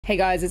Hey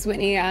guys, it's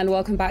Whitney and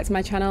welcome back to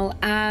my channel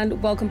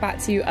and welcome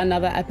back to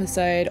another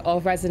episode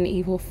of Resident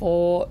Evil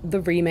 4,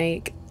 the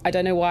remake. I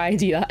don't know why I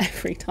do that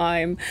every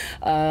time.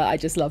 I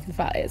just love the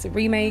fact it's a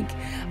remake.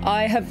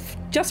 I have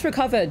just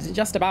recovered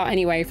just about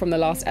anyway from the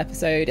last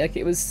episode. Like,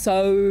 it was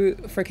so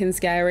freaking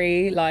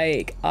scary.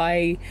 Like,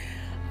 I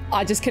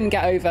just couldn't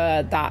get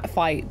over that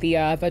fight,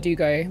 the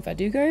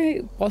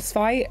Verdugo boss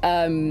fight.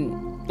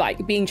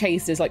 Like, being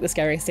chased is like the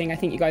scariest thing. I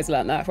think you guys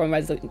learned that from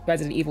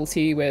Resident Evil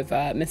 2 with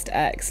Mr.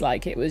 X.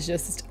 Like, it was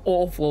just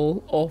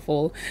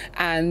awful.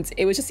 And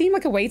it was just seemed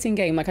like a waiting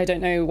game. Like, I don't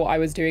know what I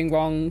was doing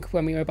wrong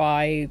when we were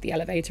by the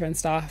elevator and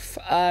stuff.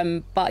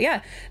 But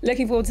yeah,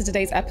 looking forward to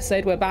today's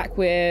episode. We're back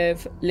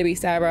with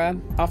Luis Serra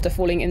after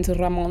falling into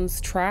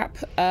Ramon's trap.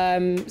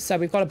 So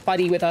we've got a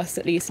buddy with us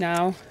at least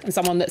now, and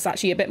someone that's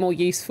actually a bit more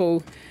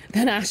useful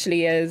than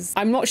Ashley is.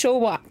 I'm not sure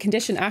what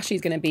condition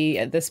Ashley's going to be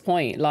at this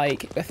point.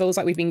 Like, it feels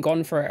like we've been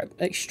gone for an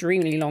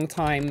extremely long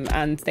time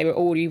and they were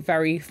already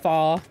very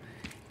far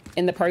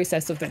in the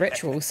process of the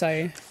ritual,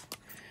 so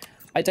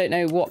I don't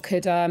know what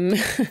could I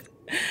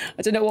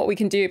don't know what we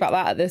can do about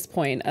that at this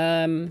point.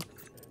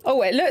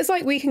 Oh, it looks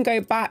like we can go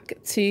back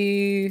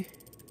to,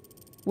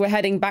 we're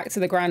heading back to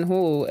the Grand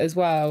Hall as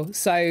well.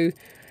 So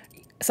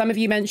some of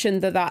you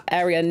mentioned that that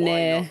area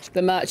near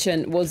the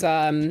merchant was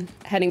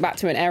heading back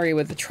to an area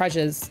with the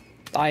treasures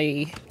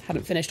I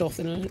hadn't finished off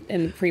in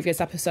the previous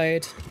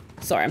episode.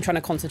 Sorry, I'm trying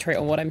to concentrate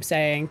on what I'm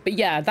saying. But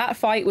yeah, that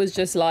fight was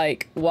just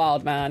like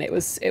wild, man. It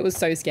was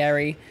so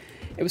scary.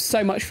 It was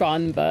so much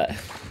fun, but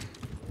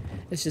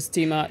it's just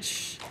too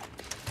much.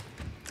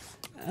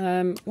 What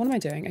am I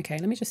doing? Okay,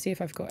 let me just see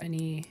if I've got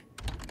any.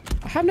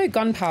 I have no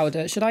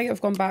gunpowder. Should I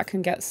have gone back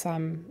and get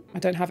some? I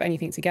don't have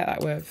anything to get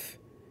that with.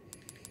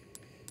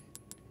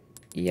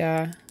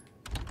 Yeah,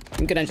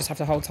 I'm gonna just have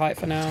to hold tight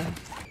for now. All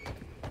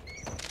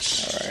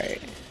right,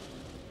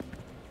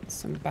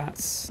 some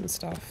bats and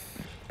stuff.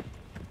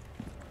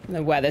 I don't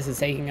know where this is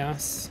taking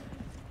us.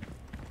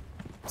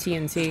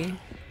 TNT.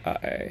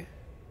 Uh-oh.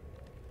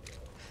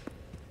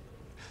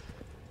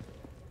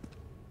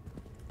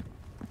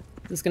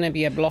 There's gonna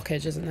be a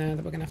blockage, isn't there,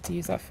 that we're gonna have to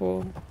use that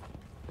for?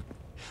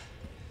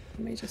 Let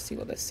me just see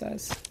what this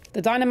says.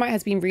 The dynamite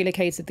has been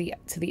relocated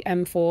to the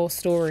M4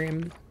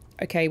 storeroom.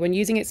 Okay, when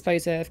using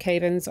explosive,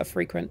 cave-ins are a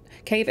frequent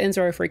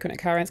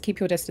occurrence. Keep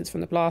your distance from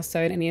the blast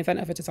zone. In the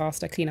event of a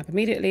disaster, clean up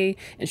immediately.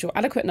 Ensure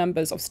adequate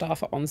numbers of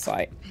staff are on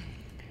site.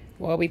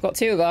 Well, we've got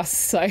 2 of us,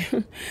 so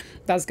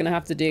that's gonna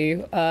have to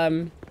do.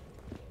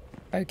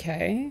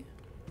 Okay.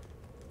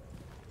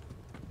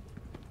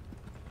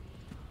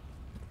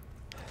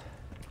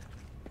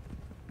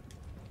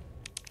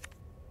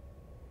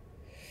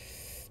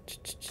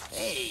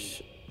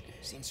 Hey,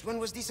 since when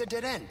was this a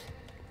dead end?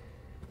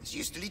 This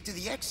used to lead to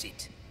the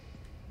exit.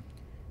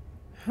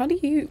 How do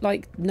you,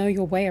 like, know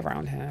your way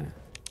around here?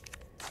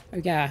 Oh,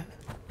 yeah.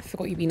 I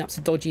forgot you've been up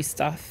to dodgy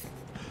stuff.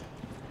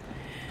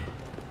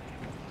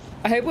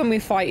 I hope when we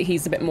fight,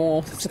 he's a bit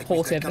more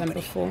supportive than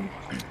before.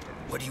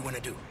 What do you want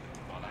to do?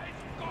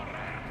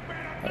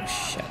 Oh,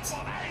 shit.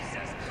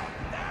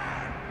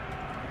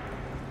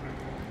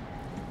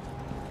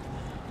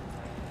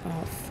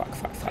 Oh, fuck.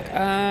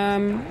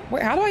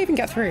 Wait, how do I even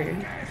get through?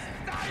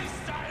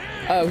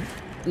 Oh,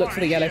 look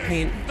for the yellow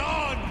paint.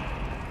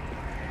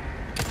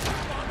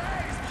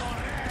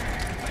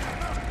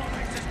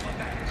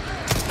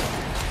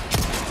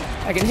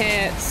 I can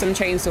hear some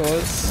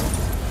chainsaws.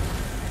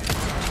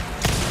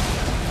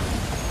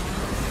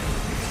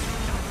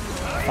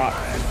 Fuck.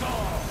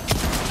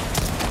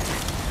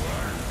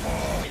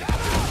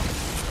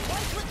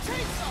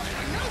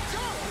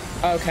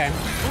 Okay.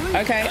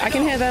 Okay, I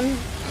can hear them.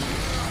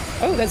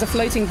 Oh, there's a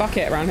floating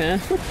bucket around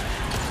here.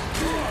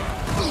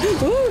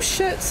 Oh,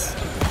 shit.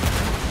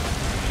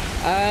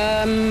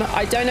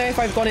 I don't know if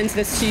I've gone into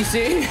this too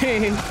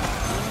soon.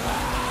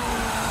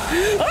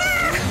 Ah!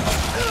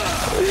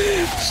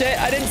 Shit,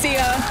 I didn't see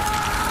her.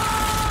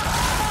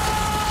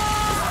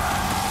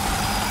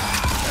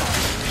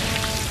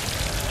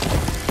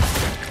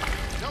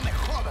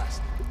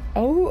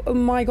 Oh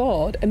my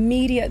god,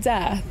 immediate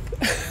death.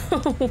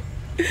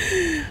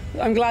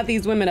 I'm glad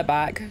these women are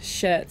back.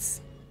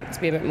 Shit. Let's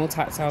be a bit more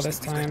tactile this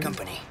time.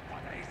 Company.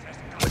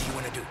 What do you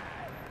want to do?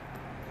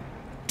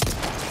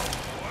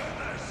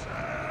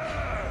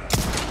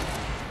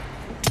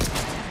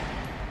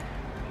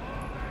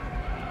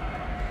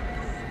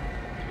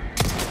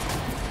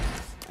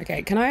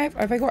 Okay,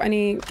 have I got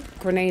any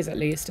grenades at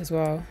least as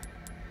well?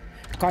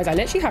 Guys, I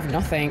literally have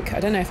nothing. I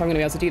don't know if I'm gonna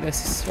be able to do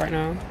this right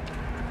now.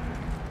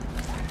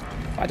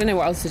 I don't know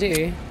what else to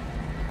do.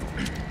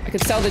 I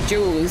could sell the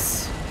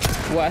jewels,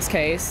 worst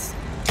case.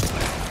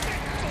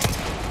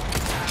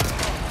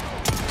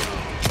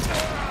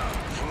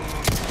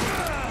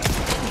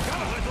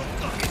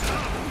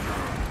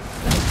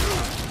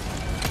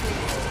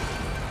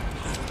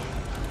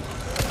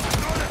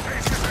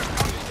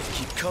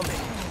 Keep coming.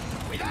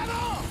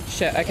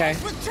 Shit, okay.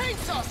 With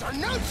chainsaws are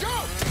no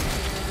joke.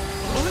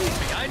 Believe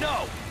me, I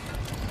know.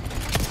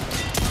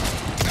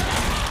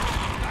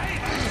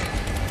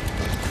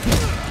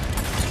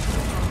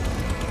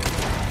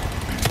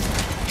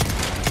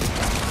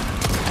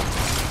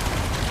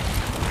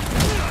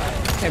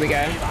 we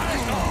go.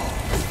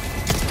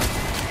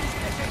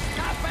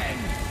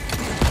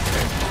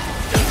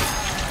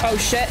 Oh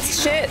shit,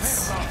 shit!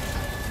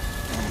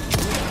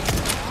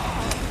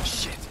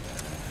 Shit.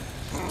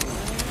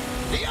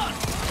 Leon!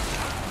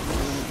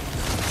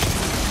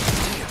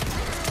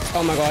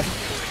 Oh my god.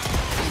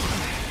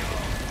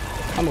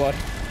 Oh my god.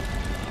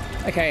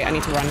 Okay, I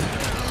need to run.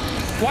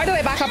 Why do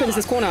I back up into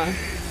this corner?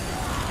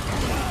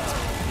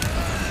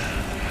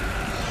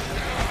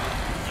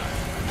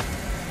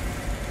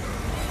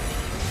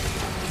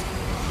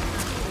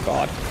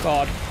 God,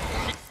 God.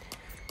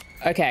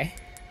 Okay.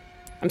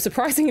 I'm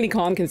surprisingly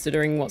calm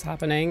considering what's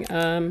happening.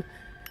 Oh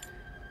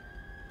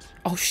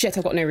shit,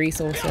 I've got no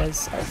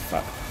resources. Oh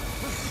fuck.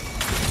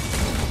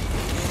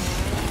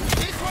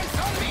 This one's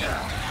on me!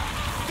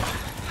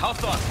 How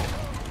thoughtful.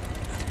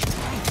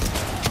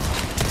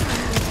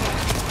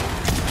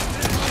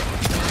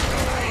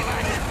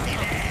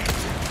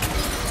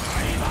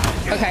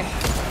 Okay.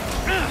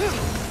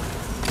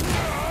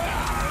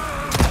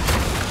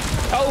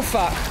 Oh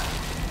fuck.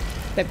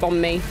 They've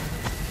bombed me.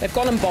 They've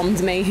gone and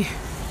bombed me.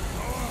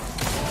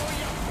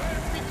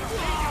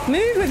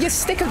 Move with your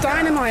stick of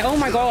dynamite. Oh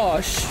my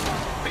gosh.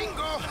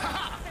 Bingo!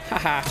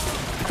 Haha.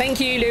 Thank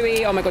you,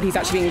 Louis. Oh my god, he's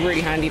actually being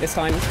really handy this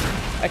time.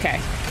 Okay.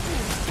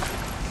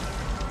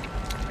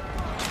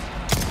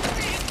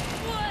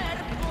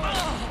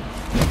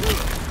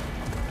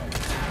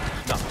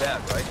 Not bad,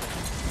 right?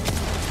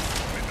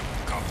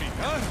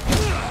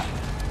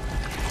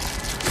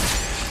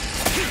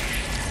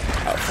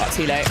 Oh fuck,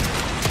 too late.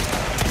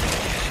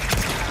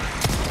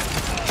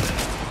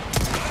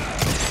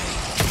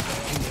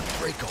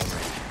 Break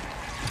already.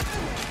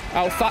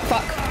 Oh fuck,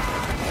 fuck.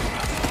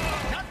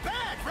 Not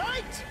bad,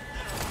 right?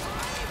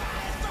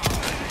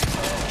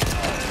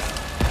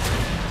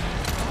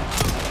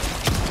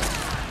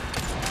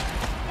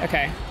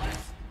 Okay.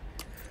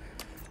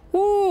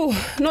 Ooh,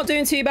 not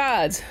doing too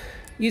bad.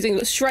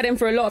 Using shredding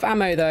for a lot of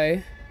ammo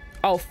though.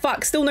 Oh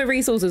fuck, still no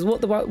resources.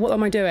 What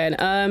am I doing?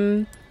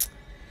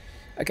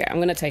 Okay, I'm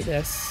gonna take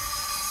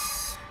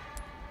this.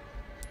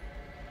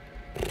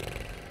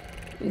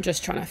 I'm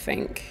just trying to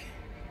think.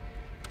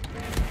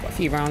 Got a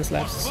few rounds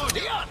left.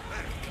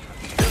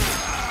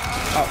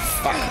 Oh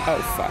fuck,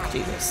 oh fuck,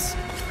 Jesus.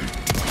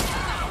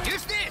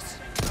 Use this!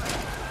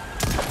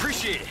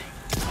 Appreciate it.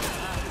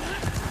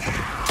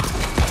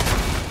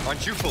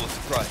 Aren't you full of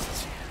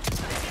surprises?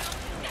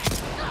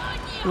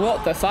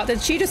 What the fuck?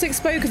 Did she just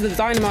explode because of the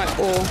dynamite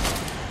or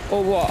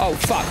what? Oh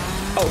fuck,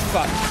 oh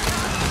fuck.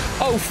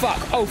 Oh fuck,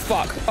 oh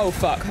fuck, oh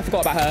fuck. I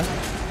forgot about her.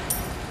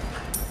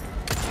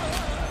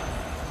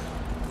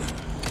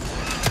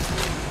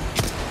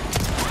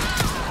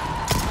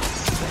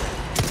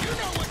 You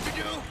know what to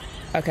do!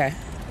 Okay.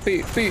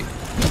 Boot, boot.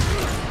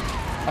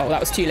 Oh, that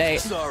was too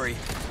late. Sorry.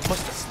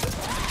 Must have slipped.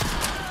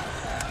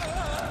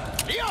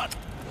 Leon!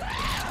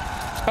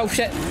 Oh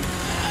shit.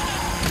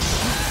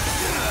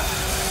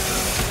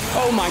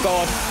 Oh my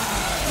god.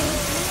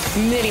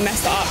 Nearly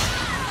messed it up.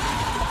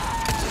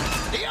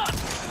 Leon!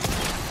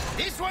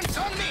 This one's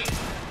on me!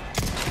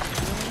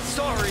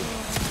 Sorry.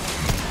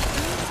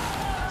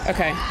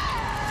 Okay.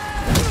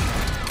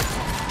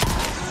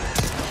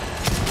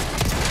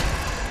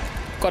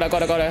 Got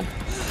her.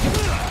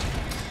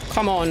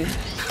 Come on.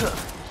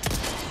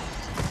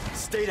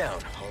 Stay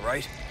down, all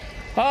right?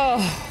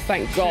 Oh,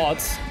 thank God.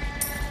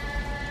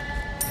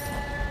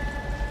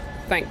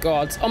 Thank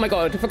God. Oh my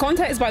God. For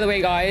context, by the way,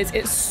 guys,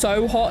 it's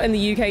so hot in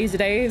the UK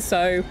today,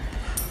 so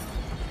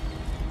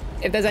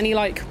if there's any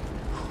like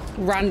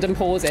random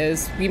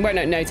pauses, you won't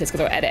notice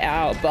because I'll edit it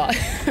out, but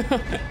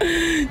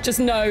just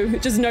know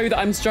that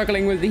I'm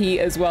struggling with the heat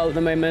as well at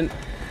the moment.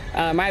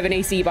 I have an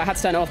AC, but I had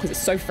to turn it off because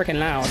it's so freaking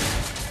loud.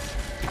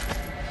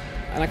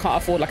 And I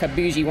can't afford like a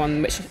bougie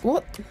one, which,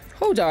 what?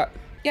 Hold up.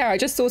 Yeah, I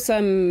just saw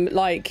some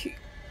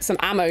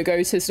ammo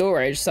go to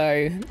storage,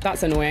 so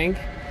that's annoying.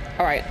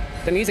 All right,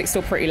 the music's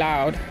still pretty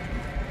loud.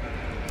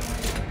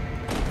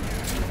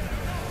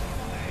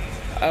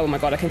 Oh my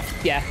God,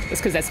 yeah, it's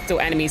because there's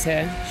still enemies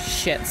here.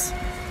 Shit.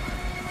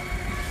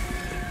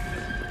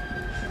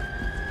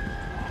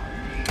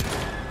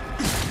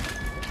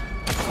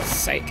 For God's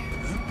sake.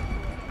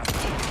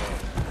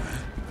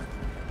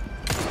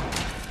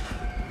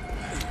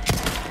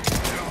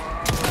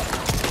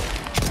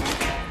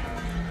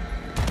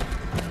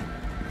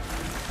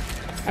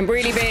 I'm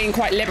really being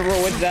quite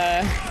liberal with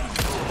the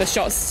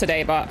shots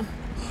today, but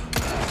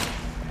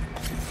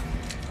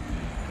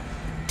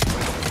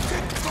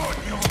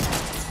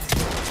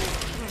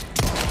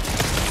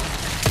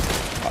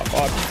oh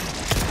God.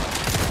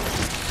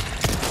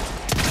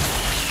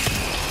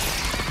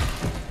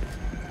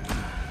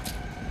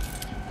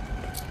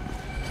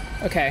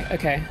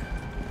 Okay.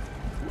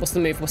 What's the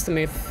move?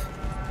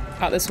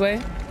 Out this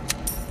way?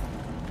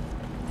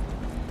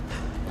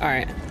 All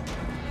right.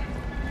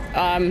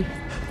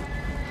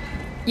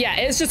 Yeah,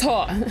 it's just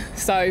hot,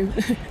 so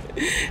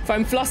if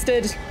I'm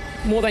flustered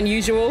more than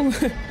usual,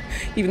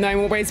 even though I'm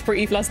always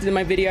pretty flustered in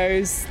my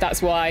videos,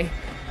 that's why.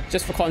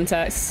 Just for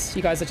context,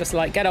 you guys are just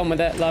like, get on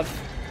with it, love.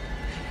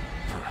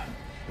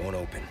 Won't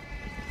open.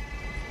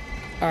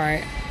 All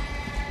right.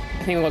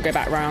 I think we'll go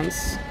back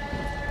rounds.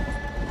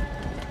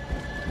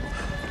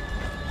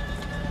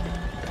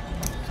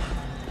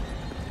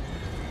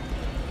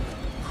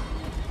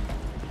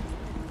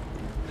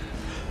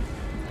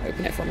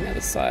 Open it from the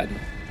other side.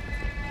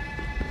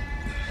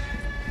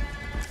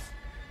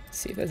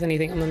 See if there's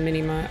anything on the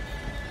mini map.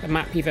 The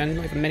map even,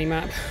 like a mini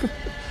map.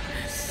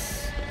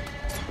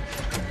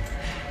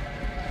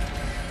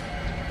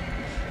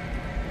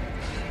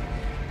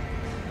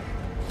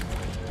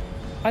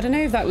 I don't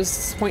know if that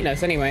was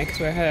pointless anyway, because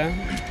we're here.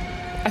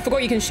 I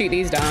forgot you can shoot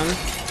these down.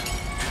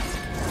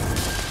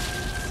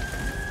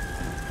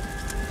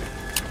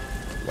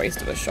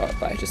 Waste of a shot,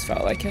 but I just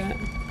felt like it.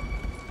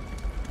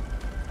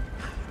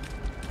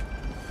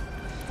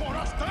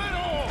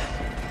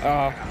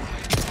 Oh.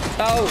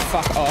 Oh,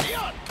 fuck off.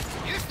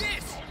 Use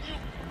this.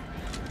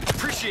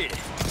 Appreciate it.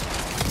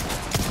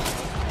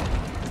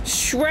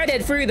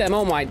 Shredded through them,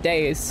 oh my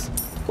days.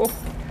 Oh.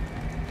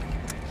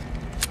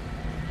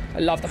 I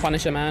love the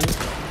Punisher, man.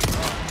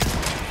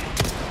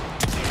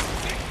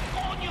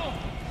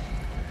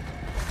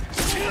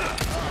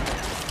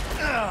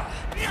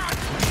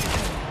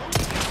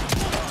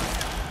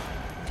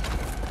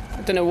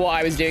 I don't know what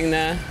I was doing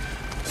there.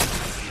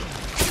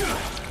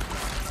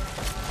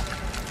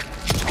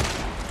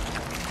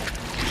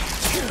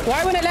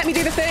 Why wouldn't it let me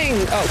do the thing?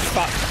 Oh,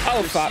 fuck.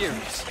 Oh, fuck.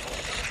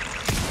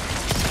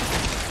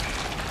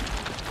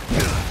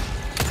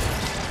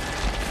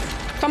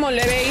 Come on,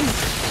 Louis.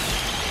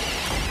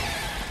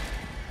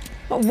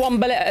 Not one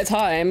bullet at a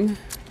time.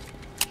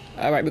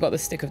 All right, we got the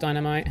stick of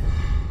dynamite.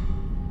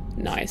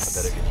 Nice.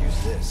 I bet I could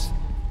use this.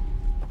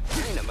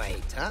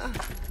 Dynamite, huh?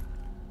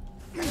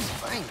 That's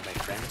fine, my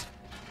friend.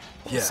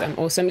 Awesome,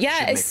 awesome.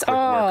 Yeah, it's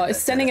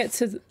sending it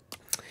to.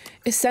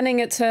 It's sending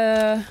it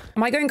to.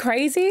 Am I going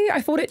crazy?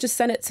 I thought it just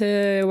sent it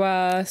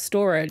to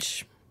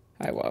storage.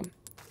 Oh well.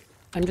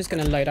 I'm just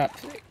gonna load up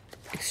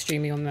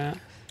extremely on that.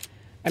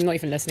 I'm not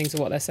even listening to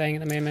what they're saying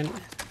at the moment.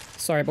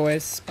 Sorry,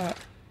 boys, but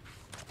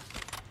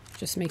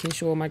just making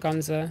sure my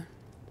guns are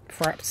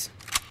prepped.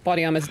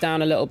 Body armor's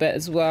down a little bit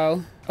as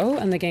well. Oh,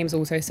 and the game's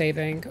also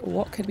saving.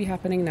 What could be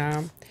happening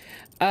now?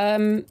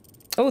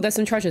 Oh, there's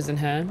some treasures in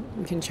here.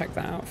 We can check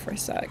that out for a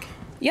sec.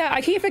 Yeah,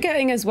 I keep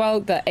forgetting as well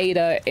that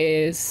Ada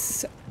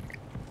is,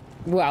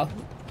 well,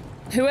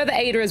 whoever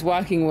Ada is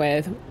working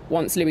with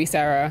wants Luis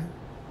Serra.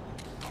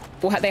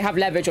 Well, they have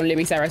leverage on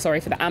Luis Serra,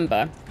 sorry, for the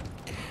Amber.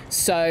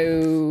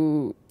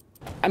 So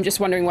I'm just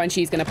wondering when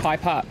she's going to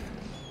pipe up.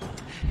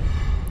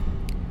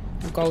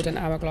 A golden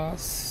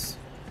hourglass.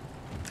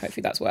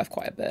 Hopefully that's worth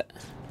quite a bit.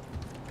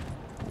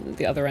 On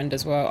the other end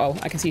as well. Oh,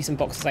 I can see some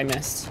boxes I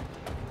missed.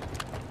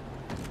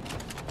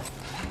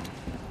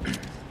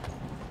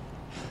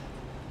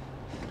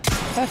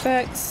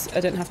 Perfect. I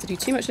didn't have to do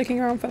too much looking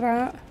around for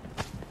that.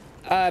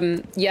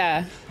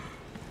 Yeah.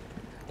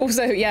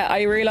 Also, yeah,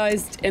 I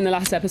realized in the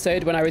last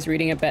episode when I was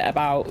reading a bit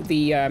about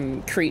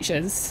the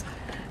creatures,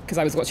 because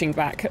I was watching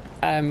back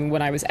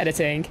when I was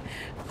editing,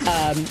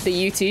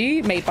 the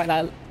U2 made by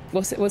that,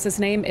 what's his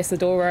name?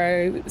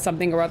 Isidoro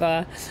something or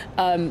other.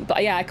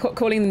 But yeah,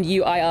 calling them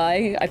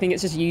UII, I think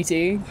it's just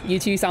U2.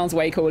 U2 sounds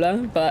way cooler,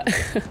 but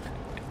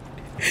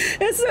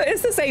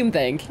it's the same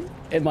thing,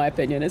 in my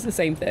opinion. It's the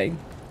same thing.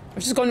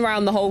 I've just gone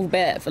around the whole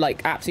bit for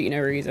like absolutely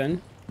no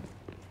reason.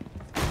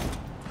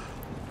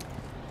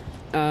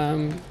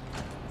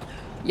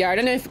 Yeah, I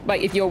don't know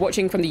if you're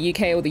watching from the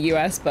UK or the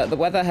US, but the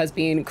weather has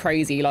been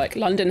crazy. Like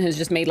London has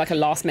just made like a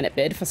last minute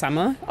bid for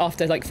summer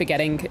after like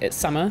forgetting it's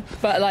summer.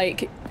 But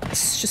like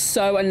it's just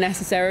so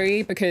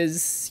unnecessary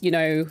because, you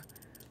know,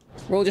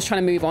 we're all just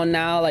trying to move on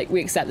now. Like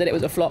we accept that it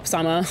was a flop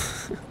summer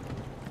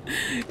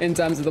in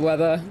terms of the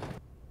weather.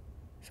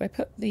 If I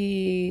put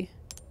the...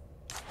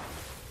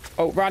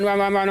 Oh, run, run,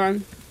 run, run,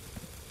 run.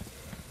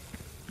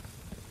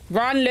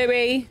 Run,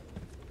 Louis.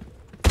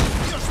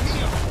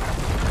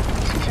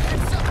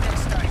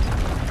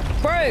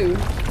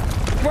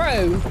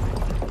 Bro,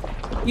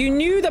 you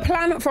knew the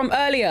plan from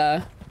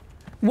earlier.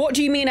 What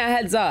do you mean a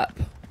heads up?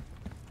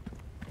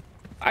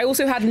 I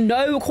also had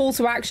no call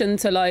to action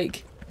to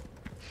like,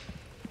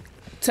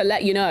 to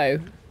let you know.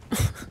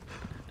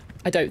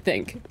 I don't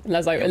think,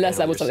 unless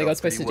that was something I was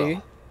supposed to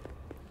do.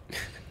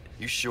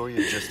 You sure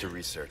you're just a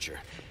researcher?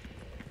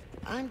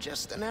 I'm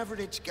just an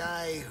average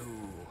guy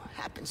who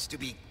happens to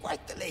be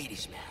quite the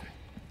ladies' man.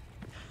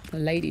 The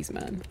ladies'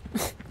 man.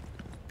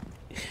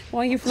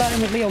 Why are you flirting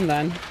with Leon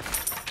then?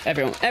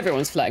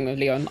 Everyone's flirting with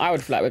Leon. I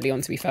would flirt with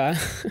Leon, to be fair.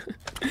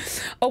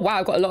 Oh wow,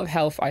 I've got a lot of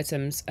health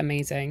items.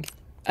 Amazing.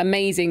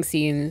 Amazing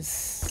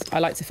scenes. I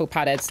like to feel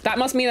padded. That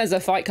must mean there's a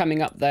fight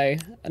coming up though.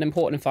 An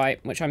important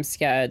fight, which I'm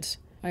scared.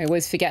 I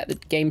always forget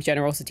that game's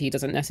generosity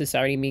doesn't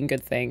necessarily mean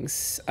good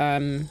things.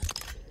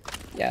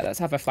 Yeah, let's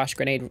have a flash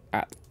grenade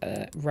at,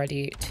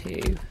 ready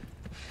to...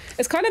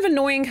 It's kind of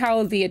annoying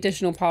how the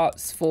additional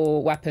parts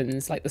for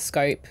weapons, like the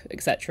scope,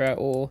 etc.,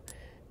 or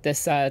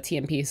this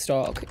TMP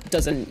stock,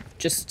 doesn't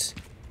just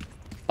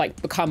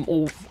like become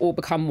all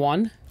become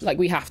one. Like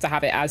we have to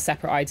have it as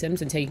separate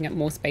items and taking up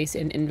more space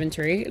in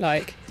inventory.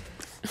 Like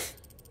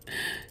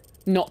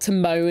not to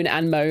moan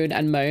and moan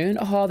and moan.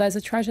 Oh, there's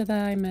a treasure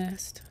there I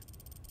missed.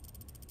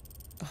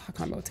 Oh, I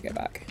can't bother to go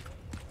back.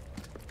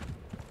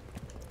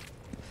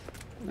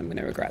 I'm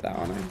gonna regret that,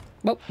 aren't I?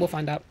 Well, we'll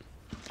find out.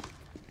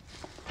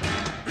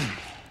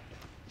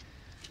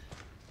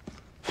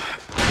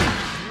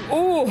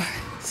 Oh,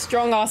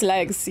 strong ass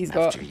legs he's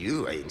got. After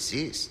you, I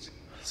insist.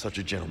 Such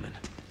a gentleman.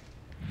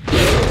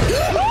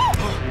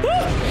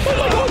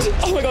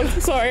 Oh my god,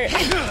 sorry.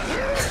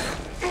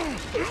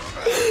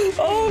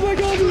 Oh my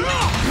god.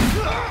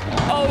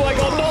 Oh my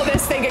god, not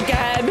this thing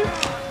again.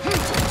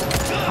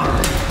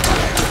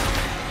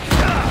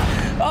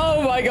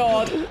 Oh my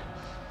god.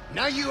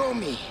 Now you owe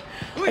me.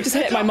 I just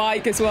hit my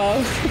mic as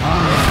well.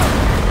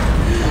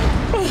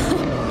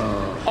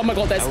 Oh my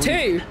god, there's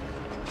two.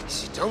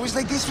 Is it always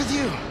like this with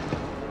you?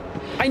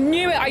 I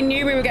knew it. I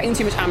knew we were getting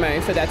too much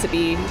ammo for there to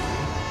be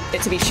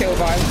chill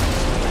vibe.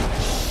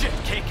 Shit,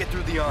 can't get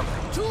through the armor.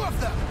 Two of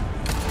them.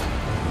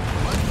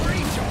 One for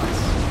each of us.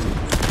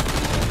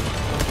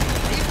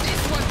 Leave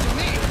this one to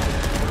me.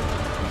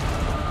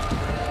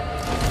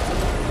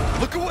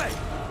 Look away.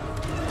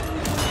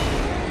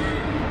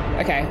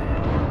 Okay,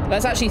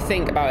 let's actually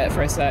think about it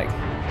for a sec.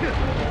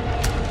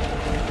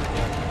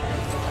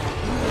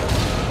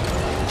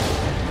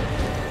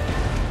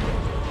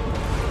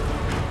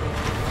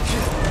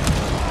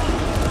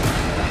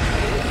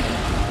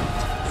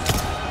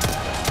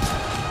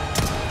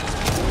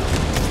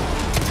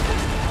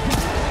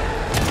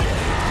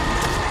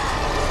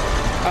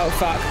 Oh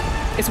fuck.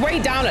 It's way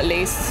down at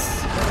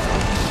least.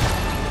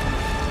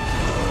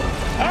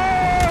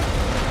 Ah!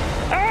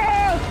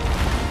 Ah!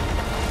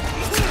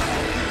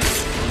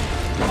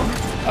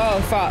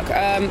 Oh fuck.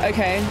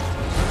 Okay.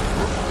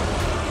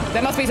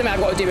 There must be something I've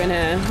got to do in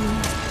here.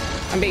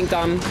 I'm being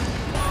dumb.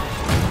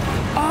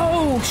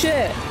 Oh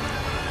shit.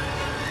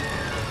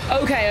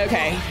 Okay,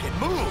 okay. It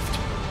moved.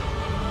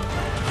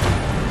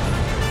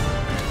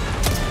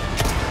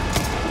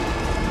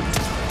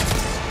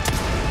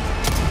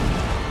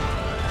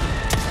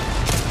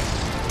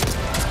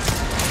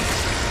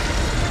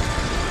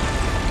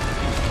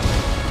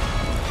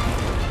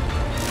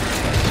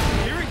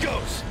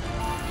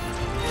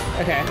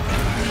 Okay.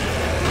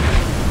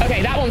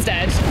 Okay, that one's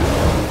dead.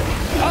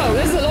 Oh,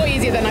 this is a lot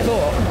easier than I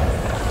thought.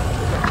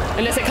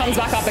 Unless it comes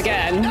back up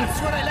again.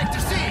 That's what I like to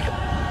see.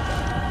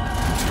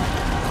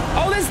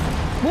 Oh, there's...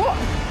 What?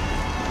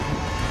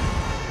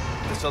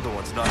 This other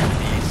one's not gonna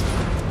be easy.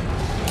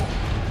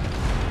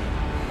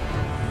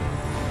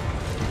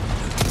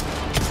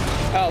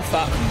 Oh,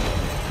 fuck.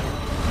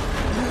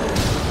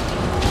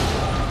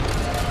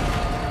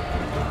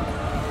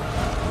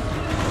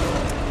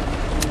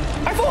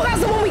 I thought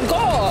that's the one we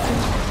got!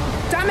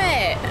 Damn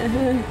it!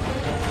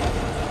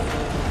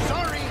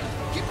 Sorry.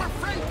 Keep our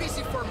friend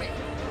busy for me.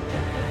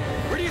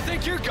 Where do you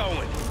think you're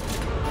going?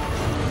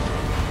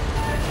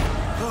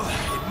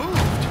 It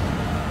moved.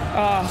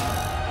 Oh,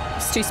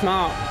 it's too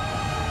smart.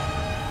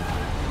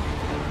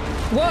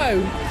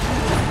 Whoa!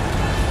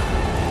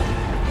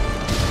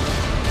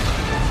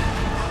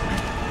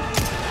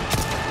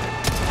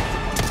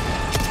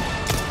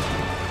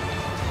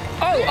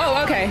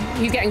 Oh, okay.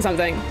 He's getting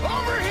something.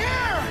 Over here!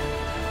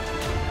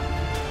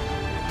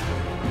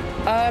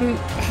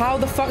 How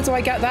the fuck do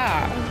I get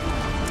that?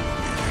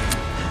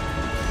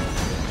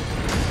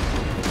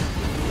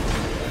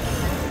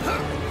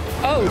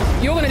 Oh,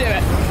 you're gonna do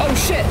it. Oh,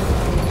 shit.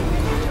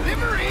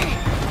 Delivery!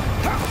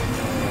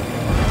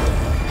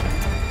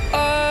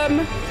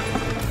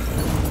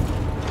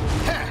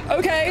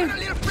 Okay. Got a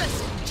little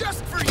present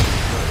just for you.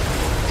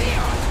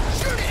 Leon,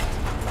 shoot it!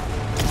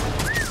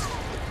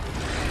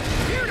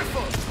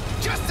 Beautiful!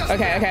 Just as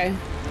Okay, okay.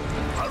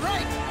 All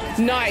right.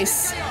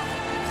 Nice.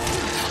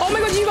 Oh my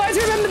god, do you guys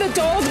remember the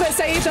dog that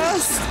saved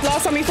us?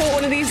 Last time we fought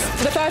one of these,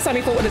 the first time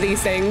we fought one of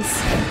these things.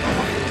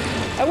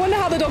 I wonder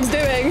how the dog's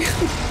doing.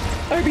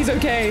 I hope he's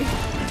okay.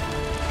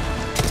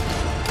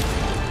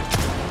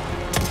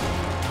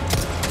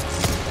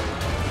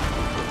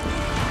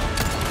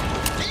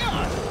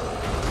 Leon!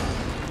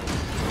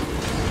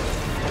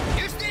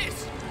 Use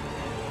this!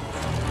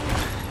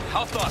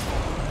 How thoughtful.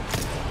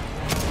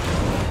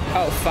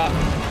 Oh, fuck.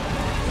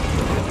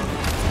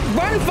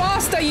 Run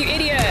faster, you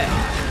idiot!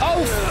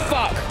 Oh,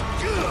 fuck.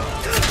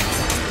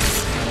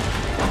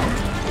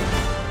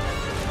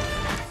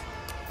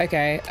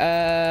 Okay,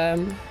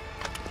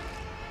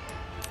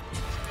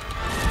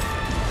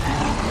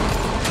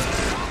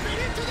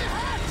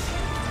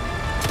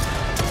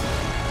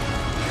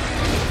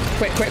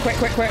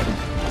 Quick.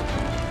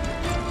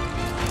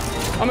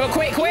 I'm gonna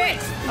quick!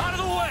 Out of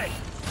the way!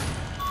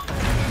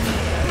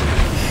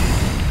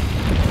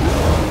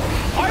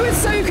 I was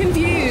so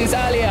confused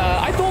earlier.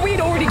 I thought we'd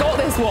already got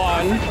this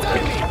one.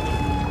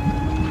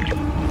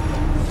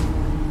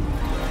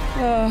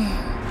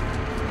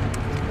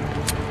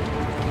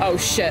 Oh,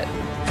 shit.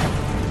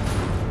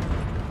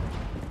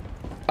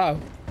 Oh.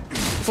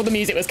 Before the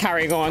music was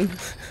carrying on.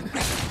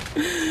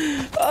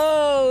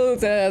 Oh,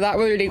 that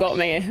really got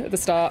me at the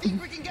start.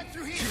 We can get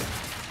through here.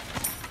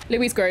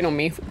 Louis grown on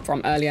me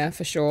from earlier,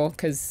 for sure,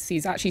 because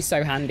he's actually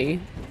so handy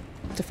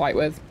to fight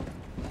with.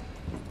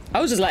 I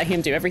was just letting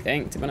him do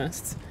everything, to be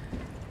honest.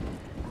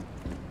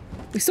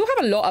 We still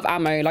have a lot of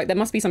ammo. Like, there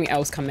must be something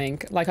else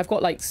coming. Like, I've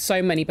got, like,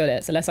 so many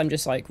bullets, unless I'm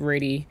just, like,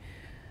 really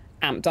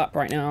amped up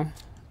right now.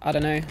 I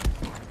don't know.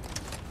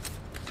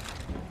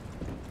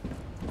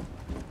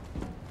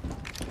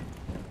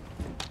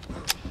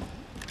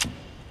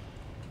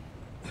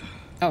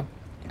 Oh,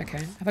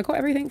 okay. Have I got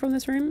everything from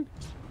this room?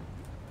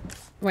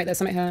 Wait, there's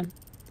something here.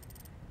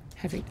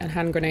 Heavy, a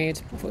hand grenade.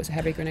 I thought it was a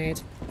heavy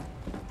grenade.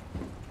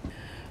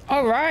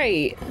 All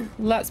right,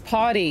 let's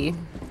party.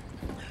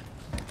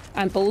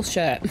 And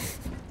bullshit.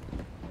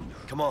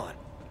 Come on.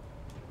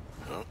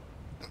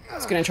 I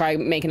was gonna try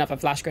making up a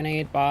flash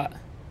grenade, but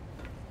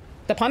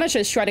the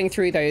Punisher's shredding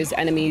through those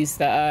enemies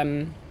that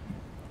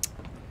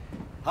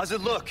How's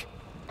it look?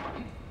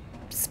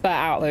 spurt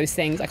out those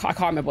things. I can't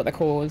remember what they're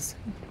called.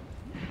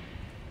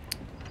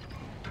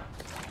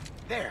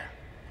 There.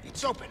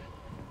 It's open.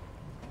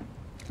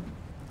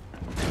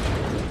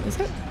 Is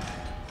it?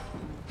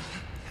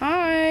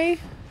 Hi.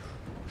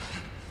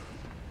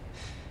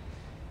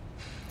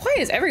 Why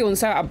is everyone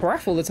so out of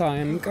breath all the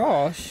time?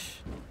 Gosh.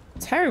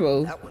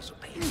 Terrible. That was a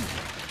pain.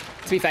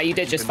 To be fair, you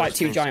did just fight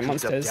two giant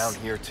monsters. Down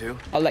here too.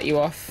 I'll let you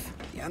off.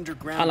 The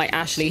underground. Unlike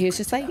Ashley, who's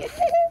just like,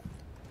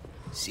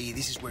 See,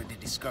 this is where they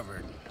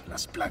discovered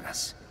Las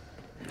Plagas.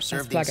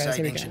 Preserved Plagas, inside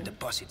here we ancient go.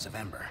 deposits of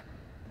amber.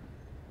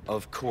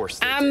 Of course.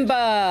 They did.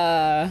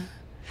 Amber.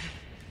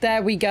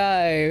 There we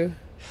go.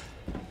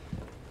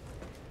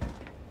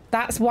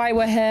 That's why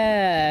we're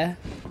here.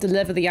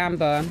 Deliver the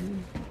amber.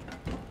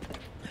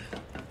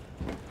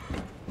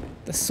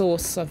 The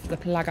source of the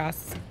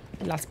plagas.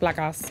 Las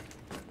Plagas.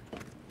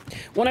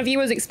 One of you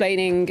was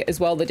explaining as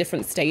well the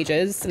different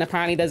stages, and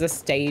apparently there's a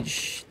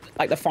stage,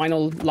 like the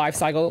final life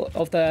cycle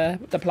of the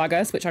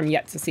plagas, which I'm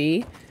yet to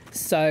see.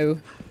 So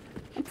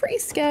I'm pretty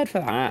scared for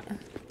that.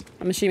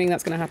 I'm assuming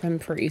that's going to happen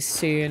pretty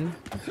soon.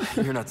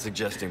 You're not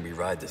suggesting we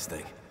ride this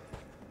thing.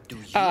 Do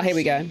you Oh, here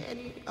we go. see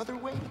any other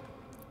way?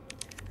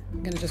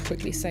 I'm gonna just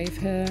quickly save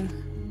here.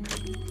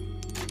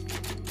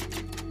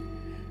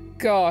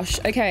 Gosh,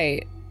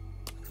 okay.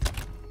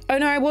 Oh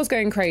no, I was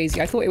going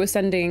crazy. I thought it was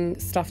sending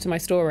stuff to my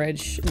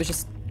storage. It was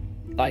just,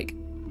 like,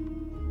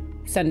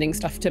 sending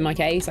stuff to my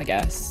case, I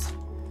guess.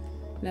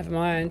 Never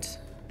mind.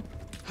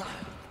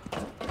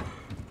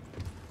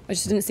 I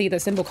just didn't see the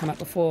symbol come up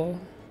before.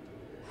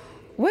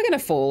 We're gonna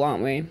fall,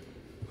 aren't we?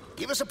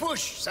 Give us a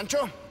push,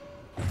 Sancho.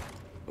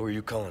 Who are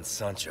you calling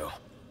Sancho?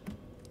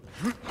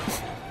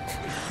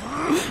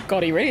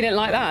 God, he really didn't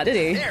like that, did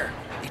he? There.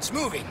 It's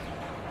moving.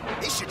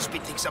 This should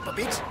speed things up a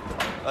bit.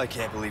 I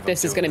can't believe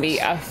This is gonna be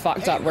a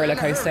fucked up roller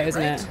coaster,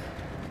 isn't it?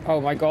 Oh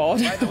my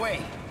god. By the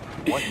way,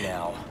 What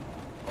now?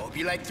 hope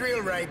you like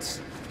thrill rides.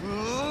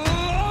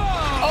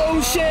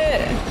 Oh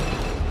shit!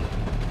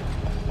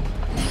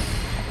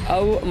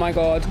 Oh my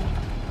god.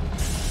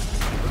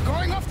 We're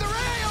going off the rails!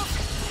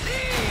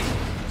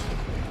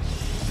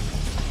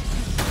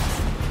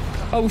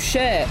 Oh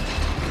shit.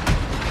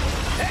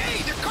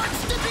 Hey, the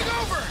cart's tipping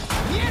over!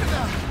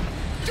 Mierda!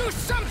 Do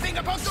something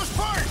about those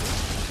parts!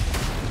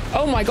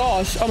 Oh my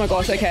gosh. Oh my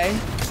gosh, okay.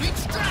 Sweet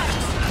straps!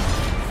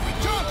 If we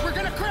don't, we're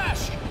gonna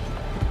crash!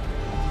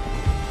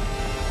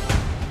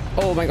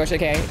 Oh my gosh,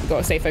 okay.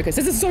 Gotta stay focused.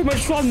 This is so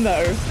much fun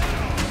though.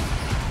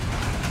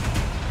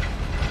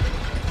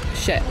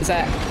 Shit, is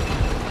that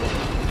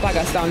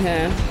Plagas down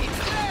here? It's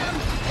them!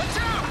 Watch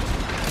out!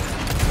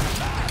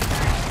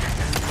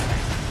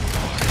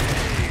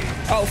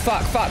 Oh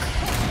fuck, fuck.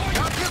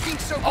 Not looking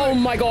so good. Oh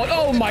my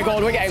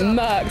god, we're getting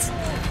murked.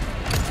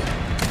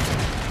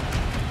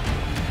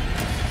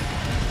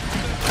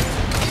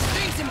 This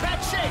thing's in bad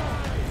shape.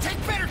 Take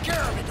better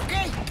care of it,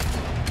 okay?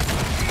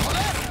 Hold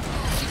up!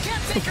 She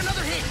can't take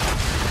another hit.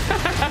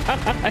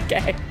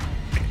 Okay.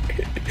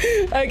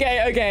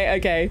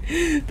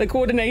 Okay. The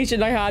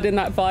coordination I had in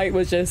that fight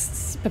was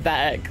just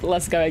pathetic.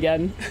 Let's go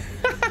again.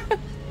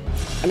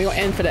 And we got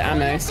infinite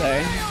ammo, so...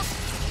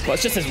 Well,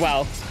 it's just as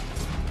well.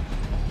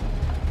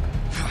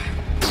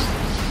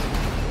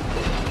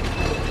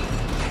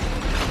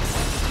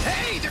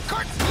 Hey, the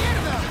cart's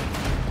mierda!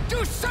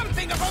 Do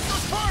something about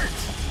those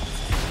parts!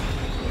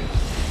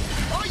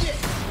 Oh yeah!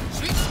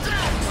 Sweet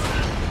straps!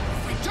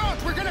 If we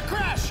don't, we're gonna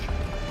crash!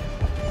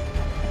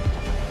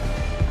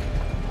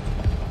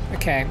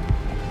 Okay.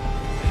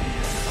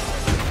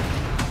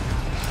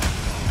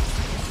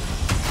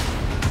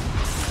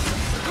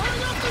 We're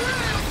going off the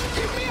rails!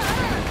 Give me a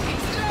hand!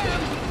 It's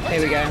them!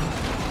 Here we go.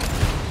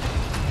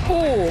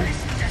 Oh.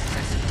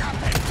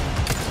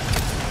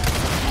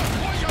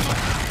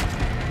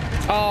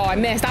 Oh, I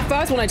missed. That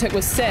first one I took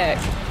was sick.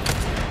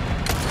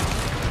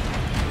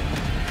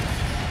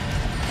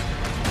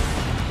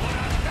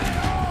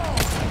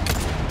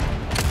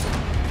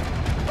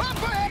 Up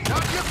ahead!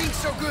 Not looking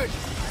so good.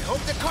 I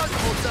hope the cart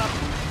holds up.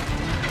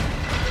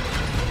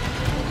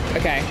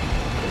 Okay.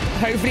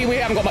 Hopefully we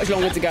haven't got much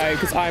longer to go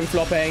because I'm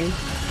flopping.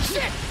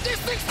 Shit! This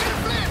thing's gonna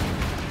flip!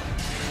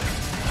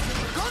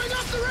 We're going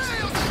off the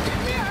rails!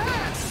 Give me a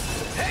hand!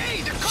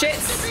 Hey, the cart's Shit.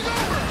 tipping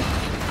over!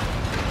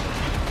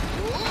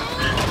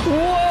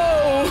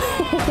 Whoa!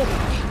 Whoa!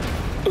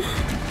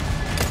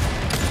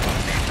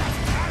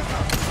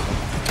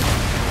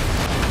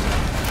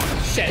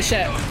 Shit,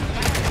 shit.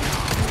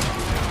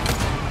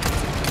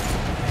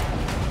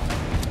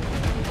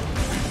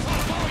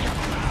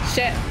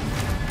 Shit.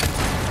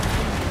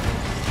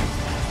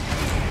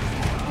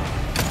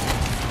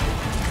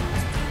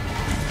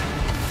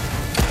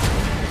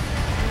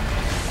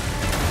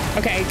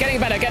 Okay, getting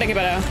better, getting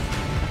better.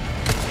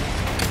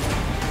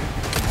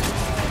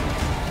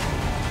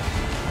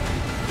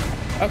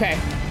 Okay.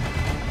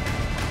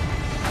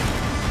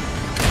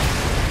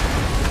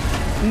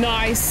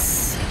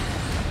 Nice.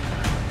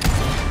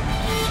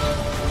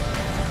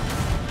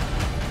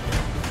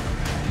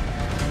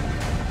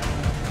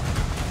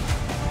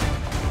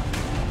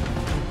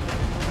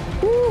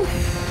 Woo.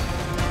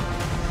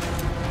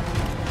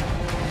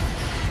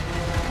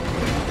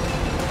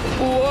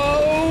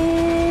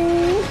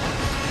 Whoa.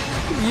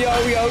 Yo,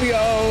 yo,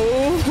 yo.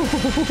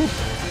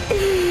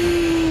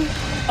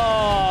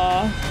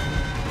 Aww.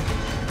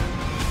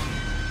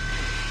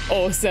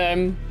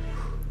 Awesome.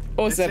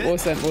 Awesome,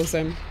 awesome,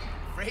 awesome.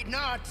 Afraid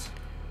not.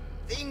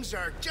 Things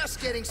are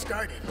just getting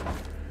started.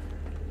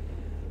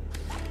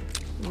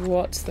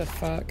 What the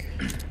fuck?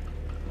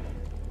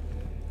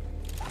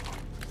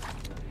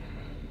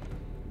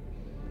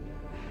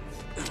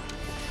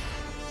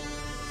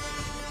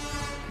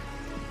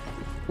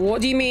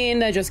 What do you mean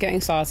they're just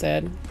getting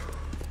started?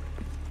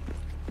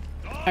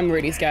 I'm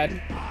really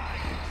scared.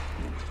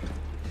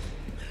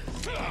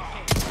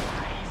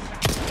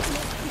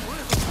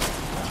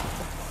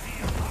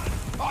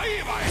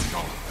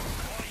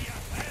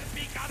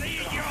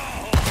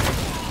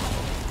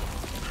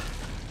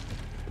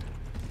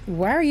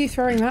 Where are you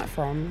throwing that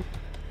from?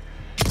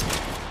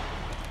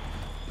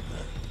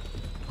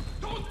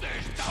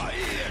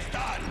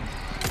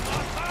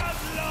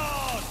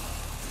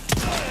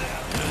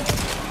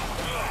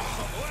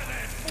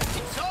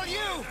 It's all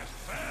you.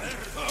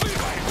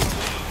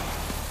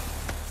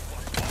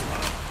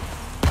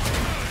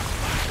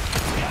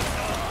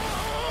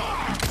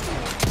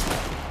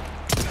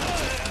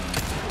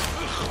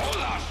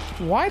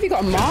 Why have you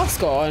got a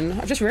mask on?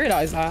 I've just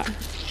realized that.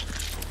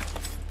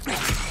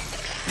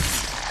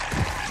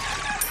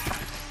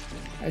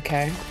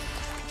 Okay.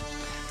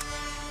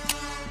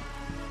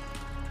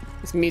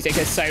 This music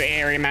is so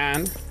eerie,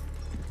 man.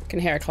 I can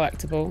hear a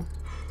collectible.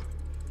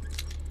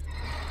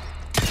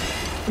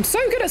 I'm so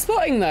good at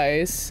spotting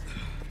those.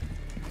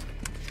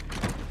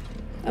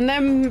 And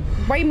they're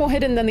way more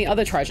hidden than the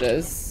other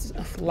treasures.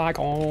 Lag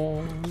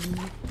on.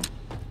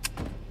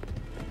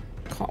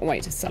 Can't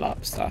wait to sell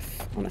up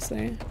stuff,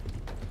 honestly.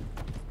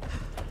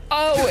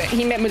 Oh,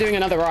 he meant we're doing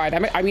another ride.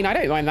 I mean, I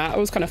don't mind that. It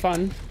was kind of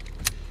fun.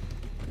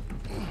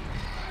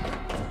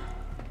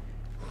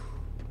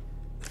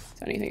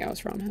 Anything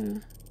else around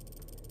here?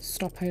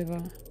 Stop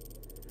over.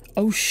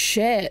 Oh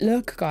shit,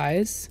 look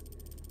guys.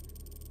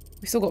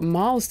 We've still got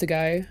miles to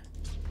go.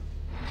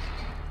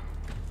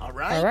 All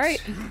right. All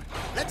right.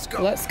 Let's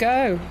go. Let's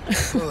go.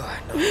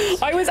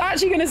 I was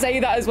actually gonna say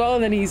that as well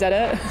and then he said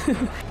it.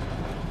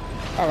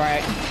 All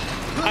right.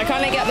 I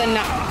kind of get the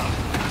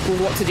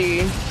with what to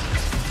do.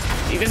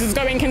 This is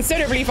going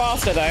considerably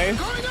faster though.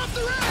 Going off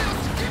the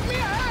rails. Give me a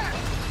hand.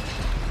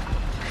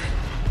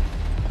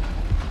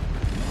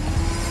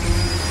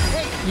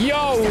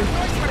 Yo!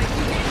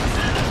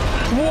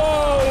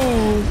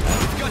 Whoa!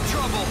 Got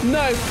trouble.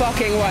 No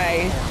fucking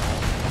way.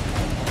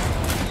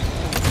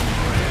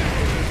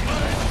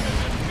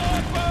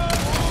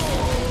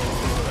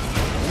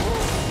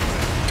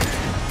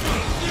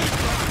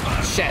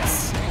 Shit.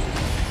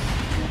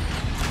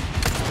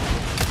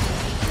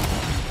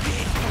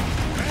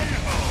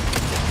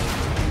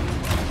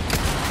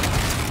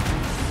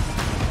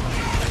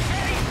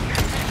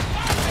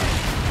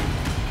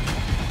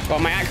 Well,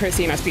 my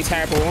accuracy must be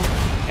terrible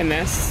in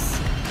this.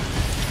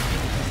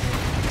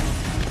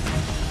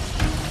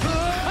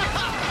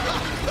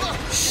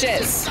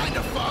 Shit. Kind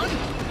of fun.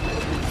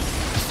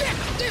 Shit,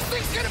 this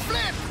thing's gonna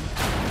flip.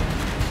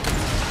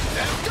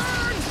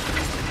 Turn.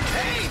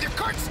 Hey, the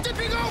cart's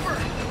tipping over.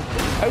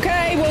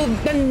 Okay, well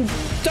then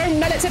don't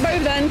let it tip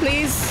over then,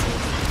 please.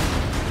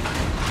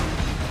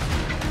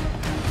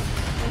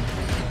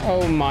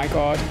 Oh my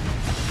god.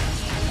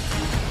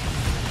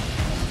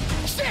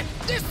 Shit,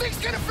 this thing's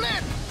gonna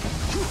flip.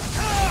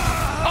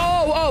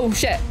 Oh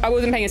shit, I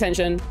wasn't paying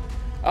attention.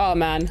 Oh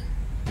man.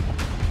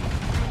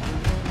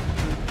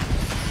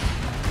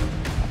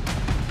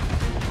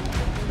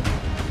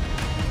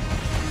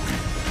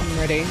 I'm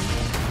ready.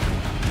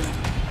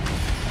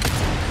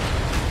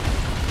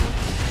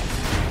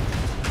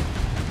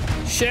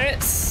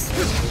 Shit.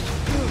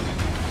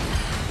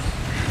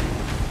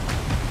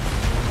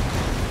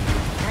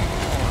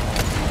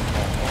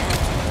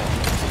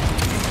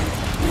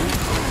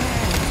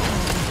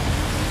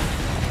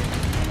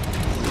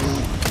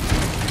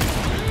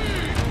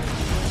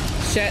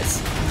 Shit.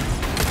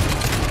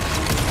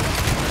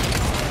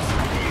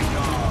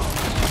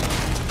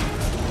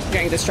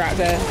 Getting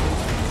distracted.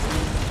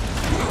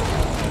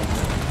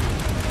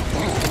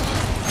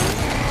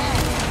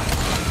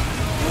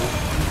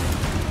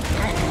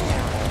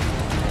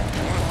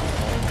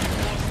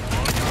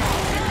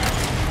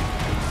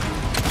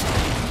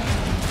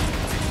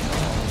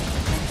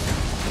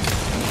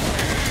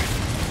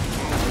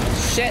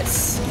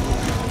 shits.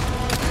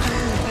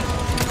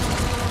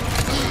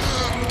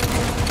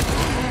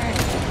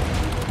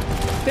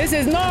 This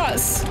is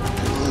nuts.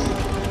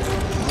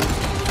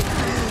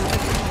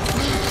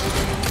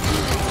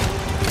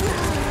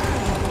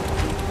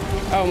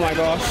 Oh my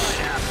gosh.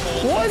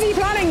 What is he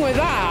planning with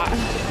that?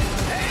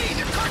 Hey,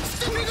 the cart's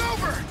tipping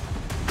over!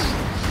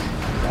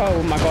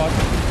 Oh my god.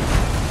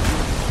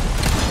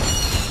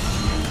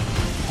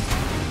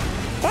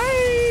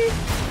 Bye!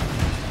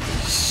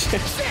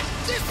 Shit. Shit,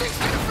 this thing's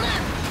gonna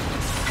flip!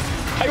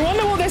 I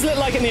wonder what this looked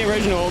like in the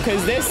original,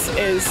 because this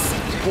is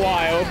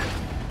wild.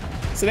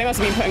 So they must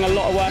have been putting a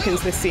lot of work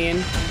into this scene.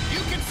 You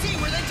can see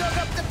where they dug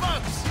up the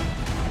bugs!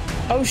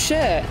 Oh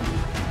shit.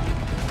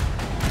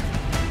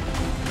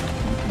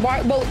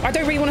 Why? Well, I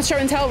don't really want to show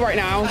and tell right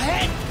now.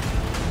 Ahead!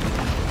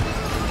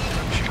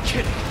 You're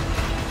kidding.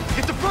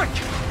 Hit the brake!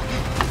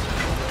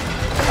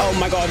 Oh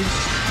my god.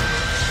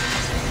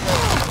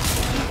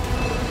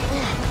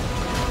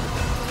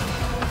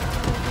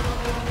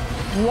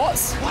 What?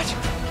 What?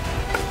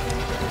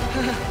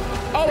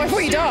 Oh, I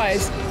thought he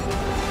died.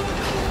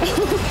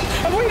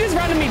 I thought he just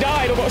randomly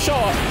died or got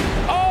shot.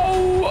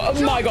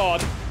 Oh my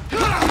god.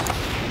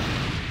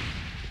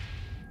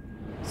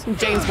 Some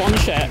James Bond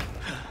shit.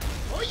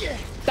 Oh yeah!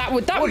 That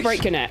would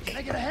break your neck. Can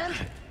I get a hand?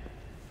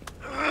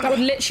 That would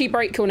literally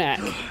break your neck.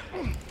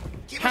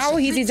 Give How us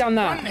a has he treat done to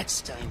that? run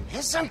next time,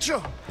 eh,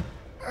 Sancho?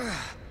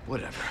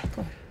 Whatever.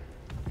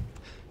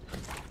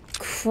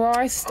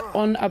 Christ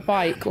on a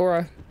bike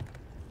or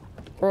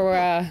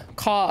a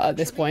car at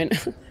this point.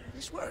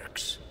 This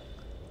works.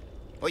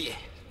 Oh yeah,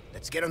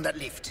 let's get on that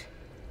lift.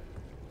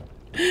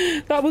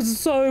 That was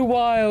so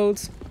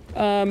wild.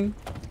 Wait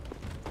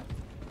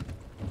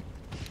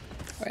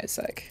a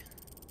sec.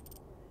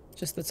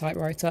 Just the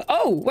typewriter.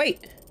 Oh,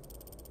 wait.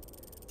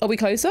 Are we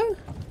closer?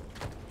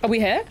 Are we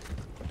here?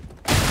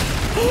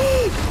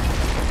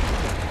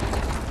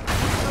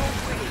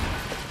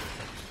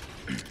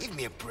 Give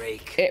me a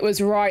break. It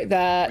was right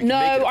there. can No,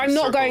 make it if I'm we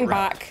not circle going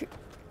around. back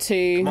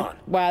to on.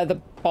 where the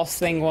boss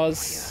thing was.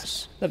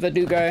 Yes. The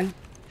Verdugo.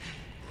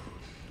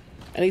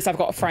 At least I've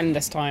got a friend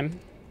this time.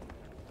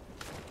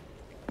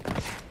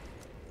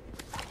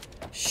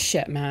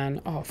 Shit,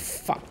 man. Oh,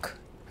 fuck.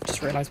 I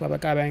just realised where we're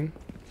going.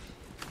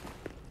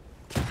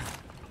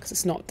 Because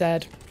it's not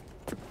dead.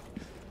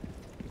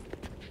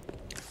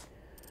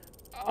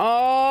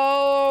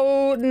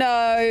 Oh,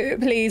 no.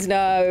 Please,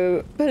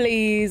 no.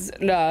 Please,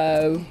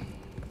 no.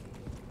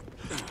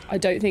 I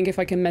don't think if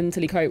I can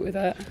mentally cope with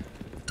it.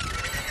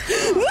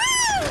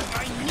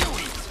 I knew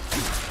it!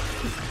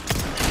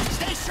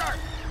 Stay sharp!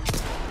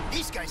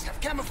 These guys have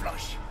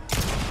camouflage.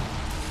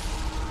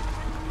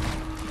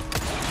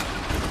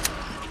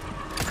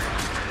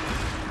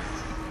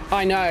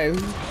 I know.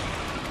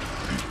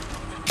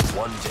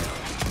 One down.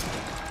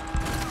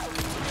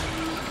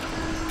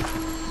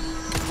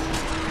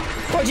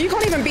 God, you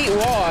can't even beat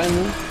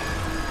one.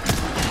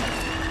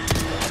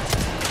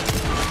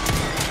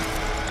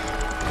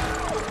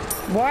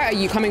 Where are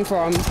you coming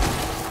from?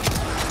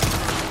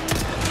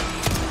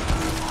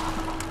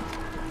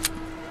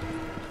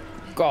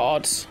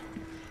 God.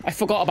 I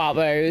forgot about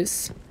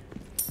those.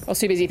 I was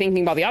too busy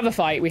thinking about the other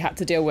fight we had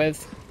to deal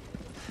with.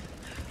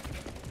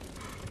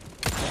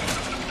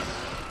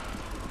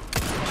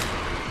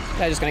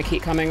 They're just gonna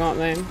keep coming, aren't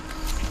they?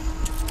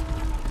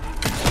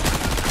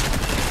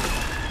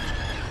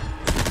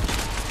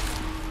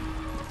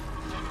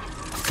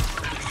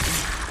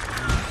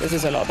 This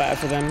is a lot better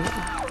for them,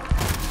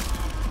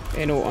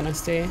 in all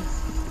honesty.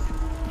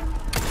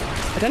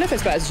 I don't know if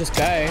it's better to just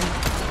go.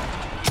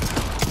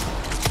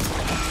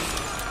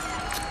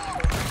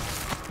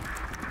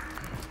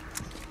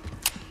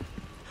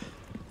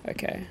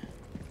 Okay.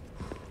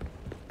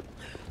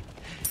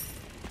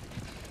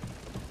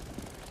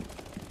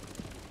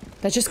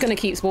 They're just gonna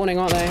keep spawning,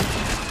 aren't they?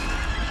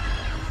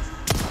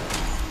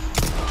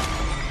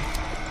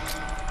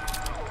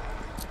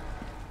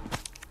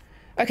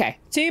 Okay,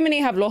 too many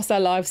have lost their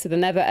lives to the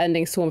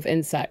never-ending swarm of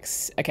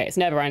insects. Okay, it's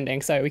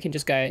never-ending, so we can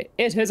just go,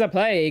 it is a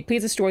plague.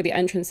 Please destroy the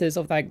entrances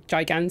of the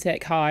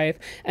gigantic hive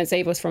and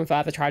save us from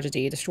further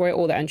tragedy. Destroy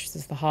all the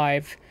entrances of the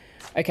hive.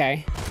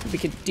 Okay, we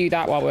could do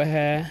that while we're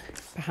here,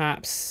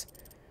 perhaps.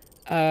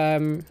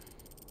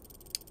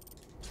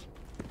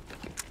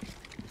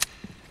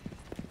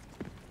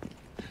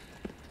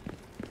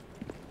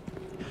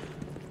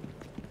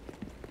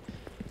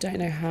 Don't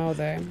know how,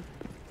 though.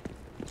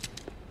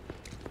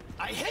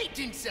 I hate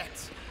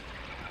insects!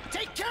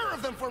 Take care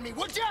of them for me,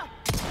 would ya?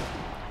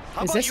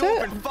 How Is about this you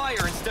it? open fire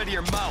instead of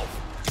your mouth?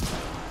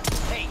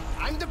 Hey,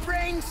 I'm the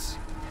brains.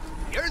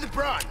 You're the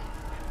brawn.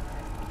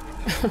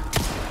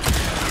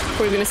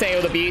 We were gonna say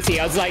all the beauty.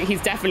 I was like,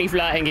 he's definitely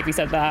flirting if he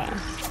said that.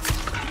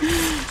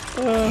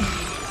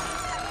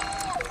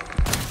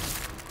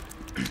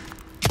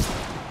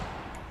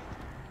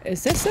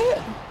 Is this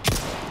it?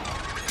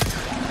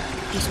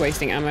 Just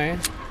wasting ammo.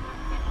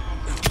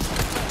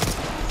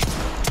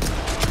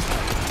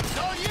 It's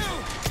all you!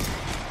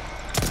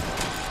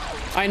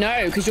 I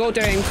know, because you're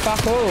doing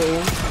fuck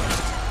all.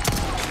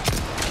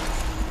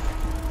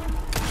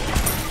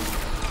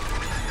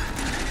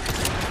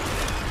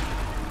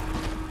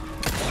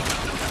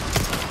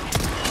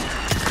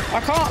 I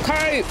can't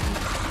cope.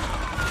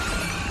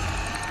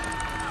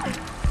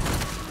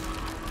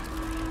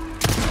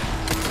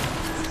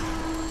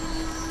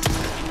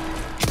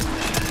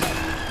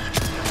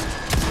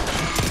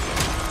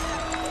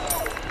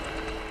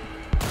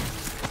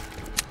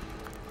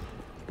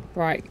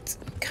 Right.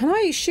 Can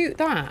I shoot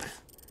that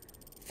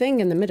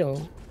thing in the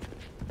middle?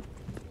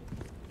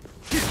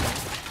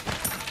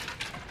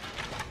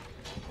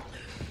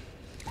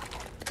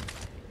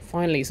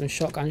 Finally, some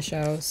shotgun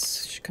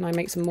shells. Can I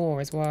make some more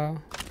as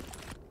well?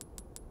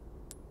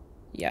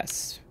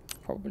 Yes,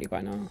 probably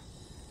by now.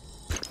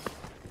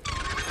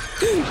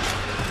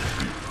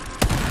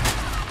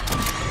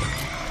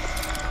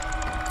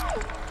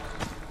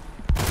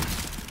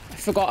 I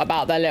forgot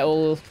about their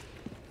little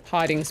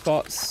hiding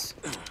spots.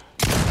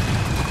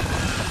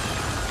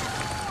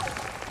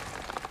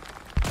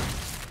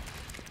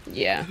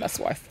 Yeah, that's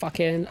what I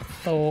fucking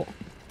thought.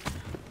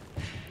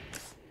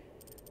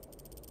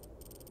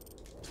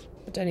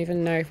 I don't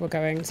even know if we're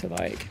going to,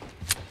 like,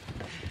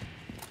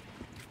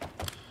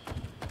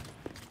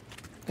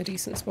 a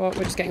decent spot.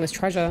 We're just getting this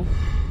treasure.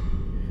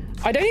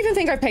 I don't even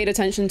think I've paid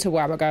attention to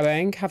where we're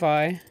going, have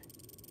I?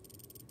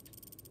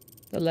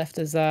 The left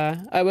is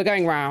there. Oh, we're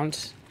going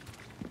round.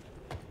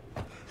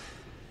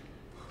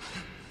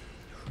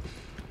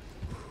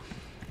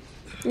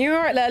 You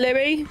alright there,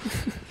 Louis?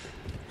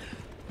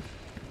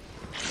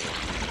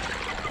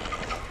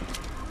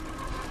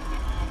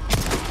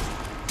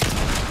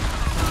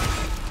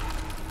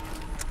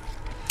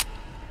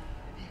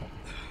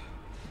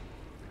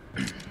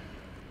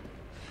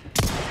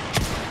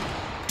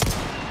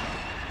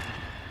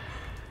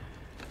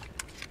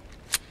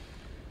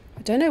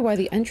 I don't know where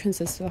the entrance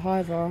is to the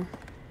hive are.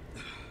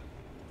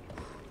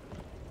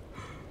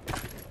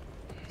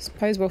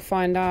 Suppose we'll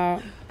find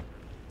out.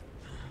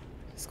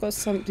 It's got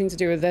something to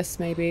do with this,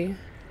 maybe.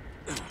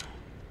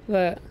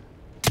 Look.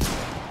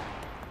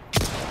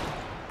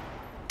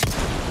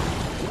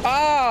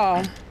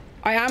 Ah!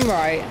 I am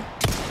right.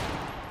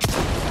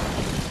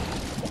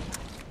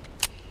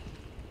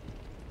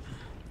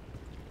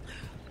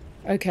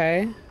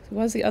 Okay. So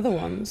where's the other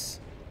ones?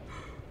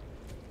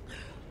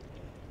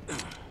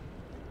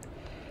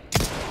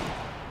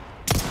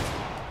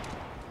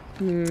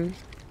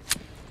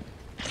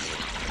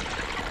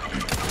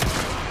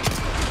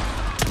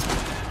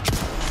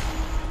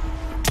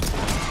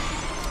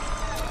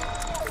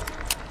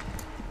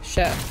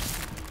 Shit.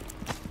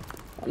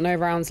 Got no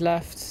rounds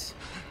left.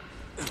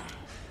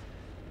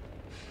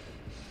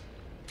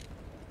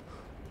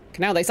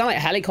 Now they sound like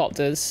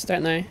helicopters,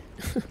 don't they?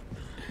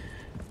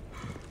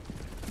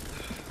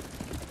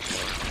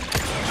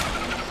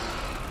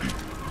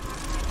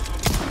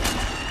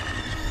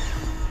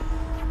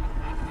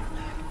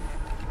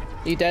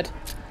 You dead?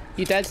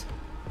 You dead?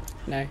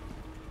 No.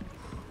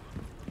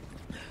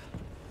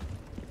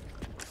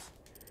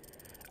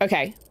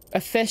 Okay.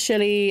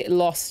 Officially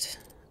lost.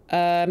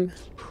 I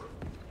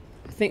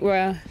think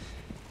we're...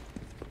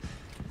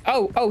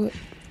 Oh!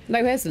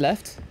 No, here's the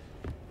left.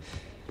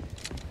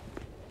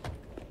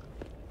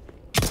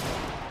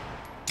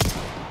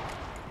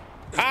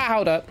 Ah,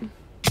 hold up.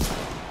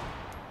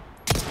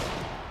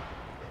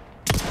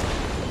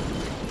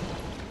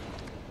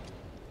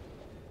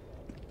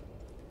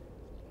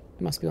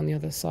 It must be on the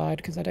other side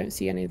because I don't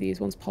see any of these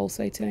ones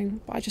pulsating,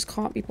 but I just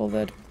can't be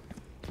bothered.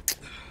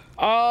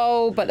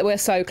 Oh, but we're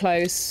so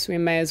close. We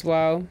may as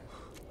well.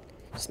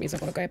 Just means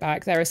I've got to go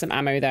back. There is some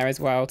ammo there as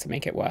well to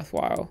make it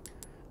worthwhile,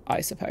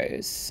 I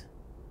suppose.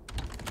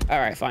 All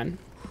right, fine.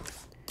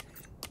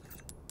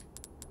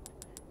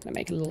 Gonna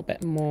make a little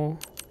bit more.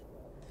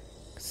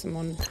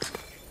 Someone.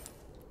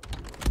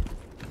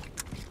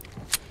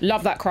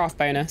 Love that craft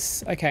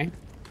bonus. Okay.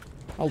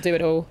 I'll do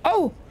it all.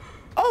 Oh!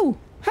 Oh!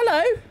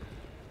 Hello!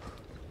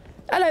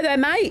 Hello there,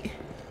 mate.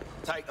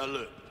 Take a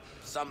look.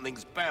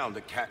 Something's bound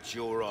to catch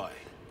your eye.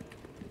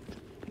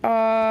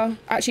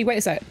 Actually, wait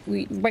a sec.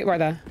 Wait right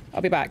there.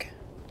 I'll be back.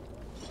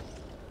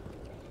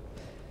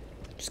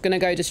 Just gonna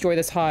go destroy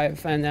this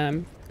hive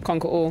and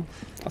conquer all.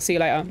 I'll see you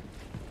later.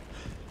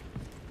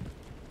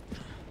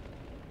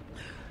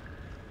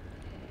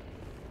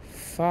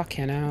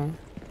 Fucking hell.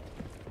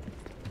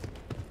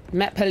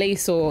 Met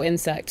police or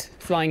insect?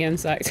 Flying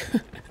insect.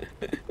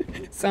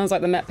 Sounds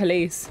like the Met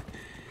police.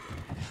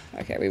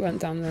 Okay, we went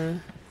down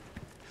there.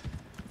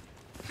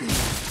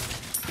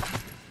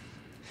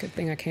 Good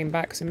thing I came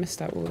back because I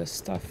missed out all this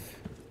stuff.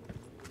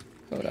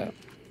 Hold up.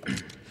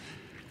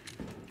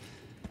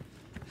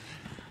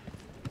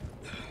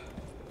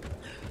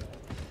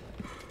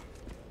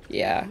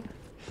 Yeah.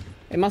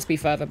 It must be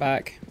further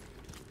back.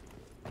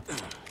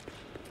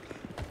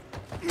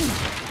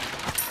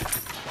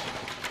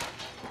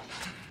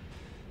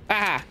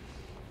 Ah!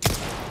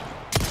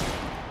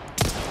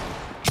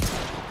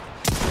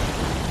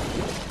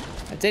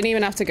 I didn't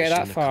even have to go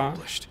that far.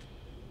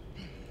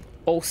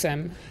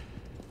 Awesome.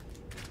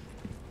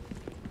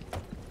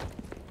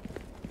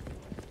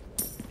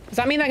 Does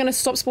that mean they're gonna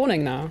stop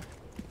spawning now?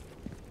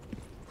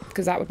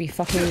 Because that would be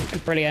fucking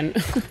brilliant.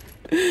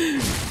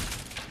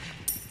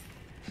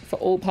 For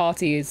all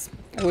parties.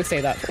 I always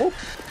say that. Oh.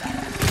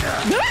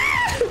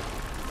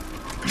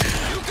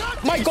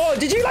 My God,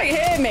 did you like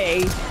hear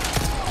me?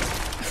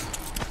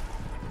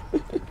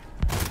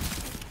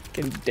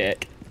 Fucking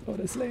dick,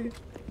 honestly.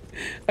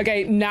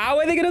 Okay, now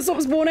are they gonna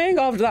stop spawning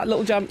after that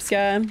little jump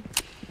scare?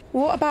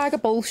 What a bag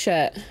of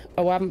bullshit.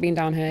 Oh, I haven't been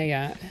down here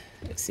yet,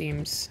 it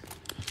seems.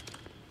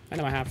 I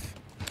know I have.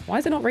 Why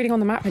is it not reading on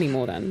the map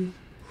anymore then?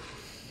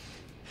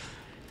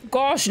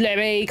 Gosh,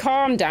 Libby,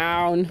 calm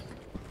down.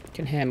 I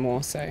can hear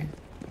more, so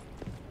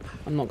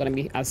I'm not gonna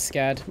be as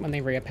scared when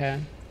they reappear.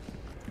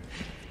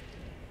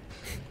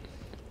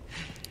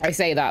 I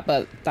say that,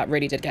 but that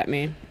really did get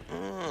me.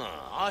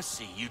 I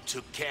see you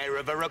took care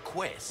of a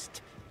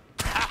request.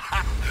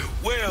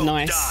 Well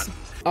Nice. done.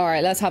 All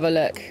right, let's have a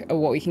look at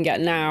what we can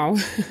get now.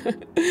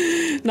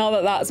 Now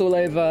that that's all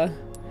over.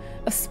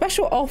 A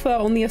special offer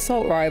on the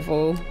assault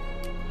rifle.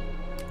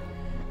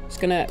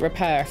 Just gonna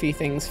repair a few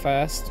things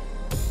first.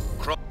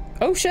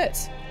 Oh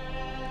shit.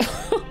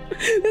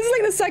 This is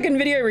like the second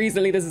video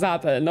recently this has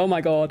happened. Oh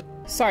my God.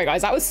 Sorry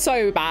guys, that was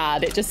so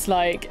bad. It just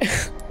like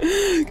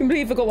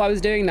completely forgot what I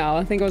was doing now.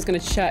 I think I was gonna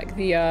check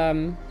the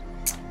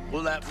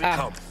Will that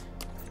become?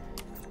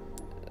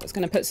 I was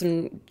gonna put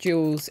some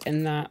jewels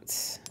in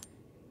that,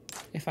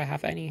 if I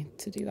have any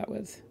to do that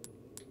with.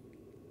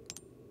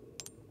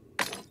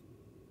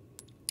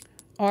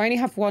 Oh, I only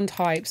have one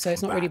type, so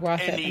it's not really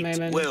worth it at the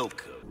moment.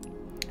 Welcome.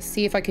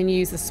 See if I can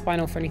use the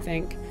spinal for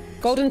anything.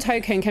 Golden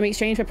token can be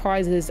exchanged for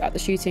prizes at the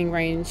shooting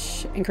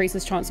range.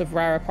 Increases chance of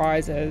rarer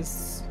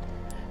prizes.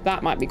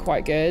 That might be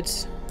quite good.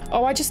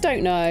 Oh, I just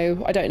don't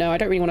know. I don't know. I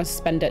don't really want to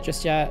spend it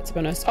just yet, to be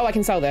honest. Oh, I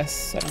can sell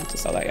this. I don't have to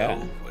sell that yet.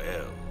 Oh,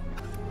 well.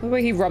 The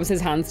way he rubs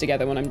his hands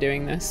together when I'm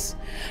doing this.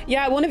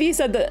 Yeah, one of you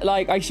said that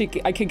like I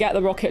could get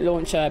the rocket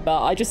launcher,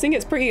 but I just think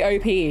it's pretty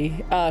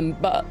OP.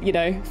 But you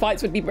know,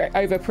 fights would be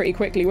over pretty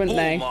quickly, wouldn't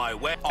they?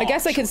 I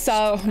guess I could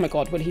sell. Oh my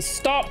God, will he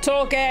stop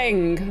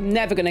talking? I'm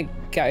never gonna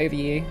get over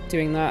you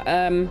doing that.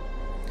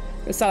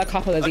 Let's sell a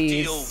couple of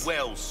these. Deal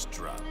well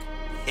struck.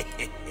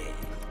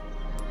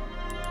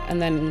 And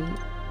then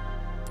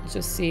let's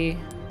just see.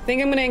 I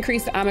think I'm gonna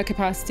increase the ammo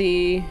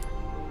capacity.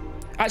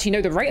 Actually,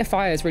 no, the rate of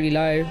fire is really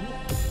low.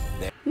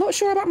 Not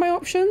sure about my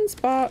options,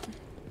 but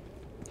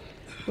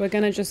we're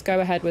gonna just go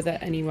ahead with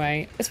it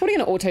anyway. It's probably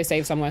gonna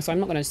auto-save somewhere, so I'm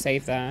not gonna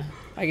save there.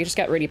 I just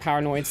get really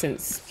paranoid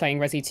since playing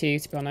Resi 2,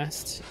 to be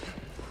honest,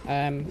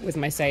 with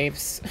my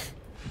saves.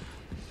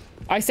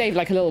 I saved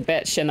like a little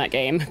bitch in that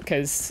game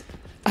because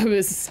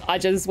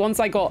once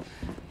I got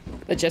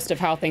the gist of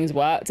how things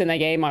worked in that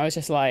game, I was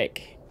just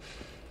like,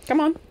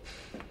 come on.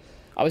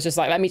 I was just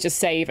like, let me just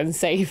save and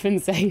save and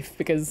save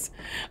because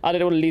I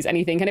didn't want to lose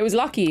anything. And it was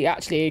lucky,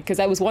 actually, because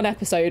there was one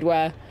episode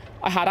where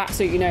I had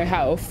absolutely no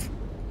health,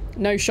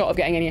 no shot of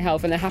getting any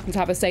health, and I happened to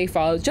have a save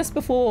file just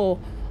before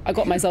I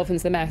got myself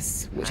into the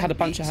mess, which had a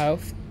bunch of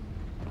health.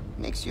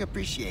 Makes you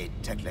appreciate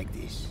tech like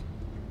this.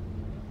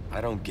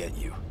 I don't get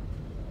you.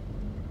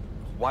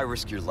 Why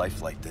risk your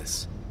life like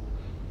this?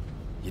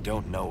 You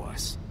don't know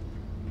us.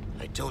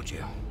 I told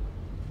you.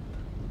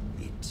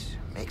 It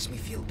makes me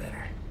feel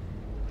better.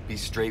 Be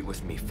straight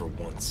with me for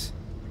once.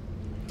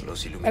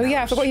 Los Illuminados. Oh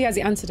yeah, I forgot he has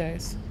the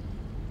antidotes.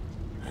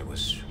 I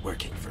was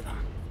working for them.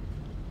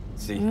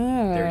 See,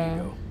 there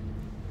you go.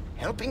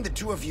 Helping the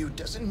two of you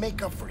doesn't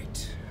make up for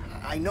it.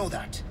 I know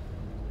that.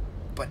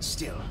 But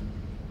still,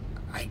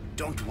 I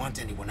don't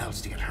want anyone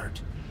else to get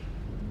hurt.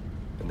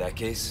 In that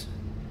case,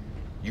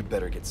 you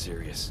better get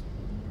serious.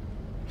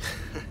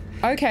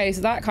 Okay,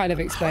 so that kind of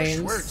Harsh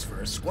explains. words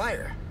for a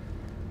squire.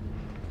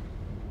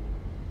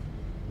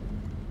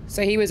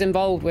 So he was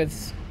involved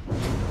with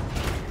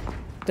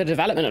the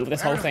development of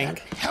this whole Where thing.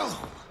 the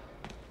hell?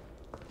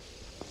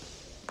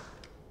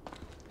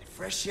 The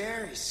fresh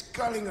air is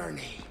calling our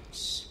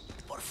names.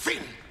 Por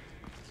fin.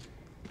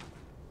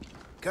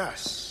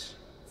 Gus,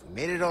 if we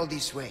made it all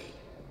this way,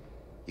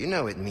 you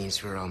know it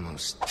means we're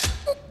almost...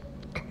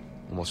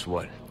 Almost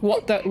what?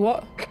 What the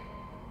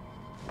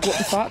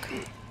fuck?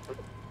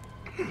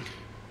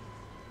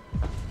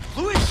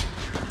 Luis!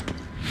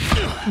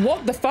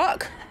 What the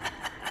fuck?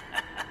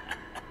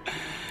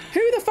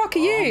 Who the fuck are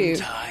you?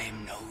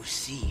 Time no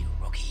see,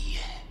 rookie.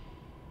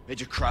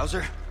 Major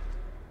Krauser?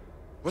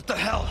 What the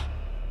hell?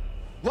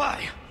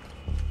 Why?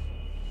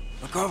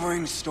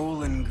 Recovering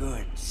stolen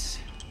goods.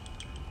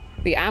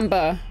 The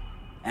Amber.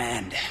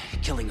 And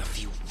killing a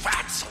few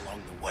rats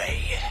along the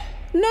way.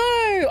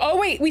 No! Oh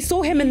wait, we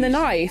saw him in the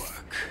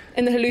knife.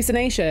 In the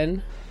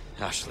hallucination.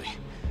 Ashley.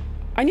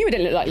 I knew it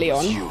didn't look like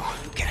Leon. You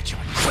catch on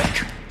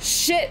quick.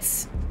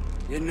 Shit!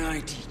 Didn't I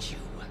teach you?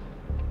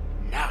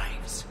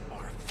 Knives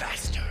are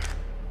faster.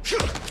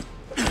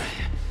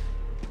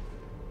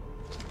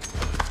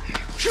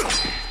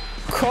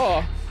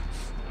 Cool.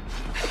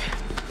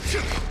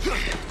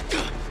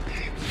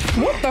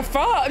 What the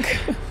fuck?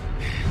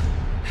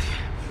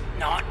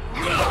 Not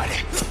good.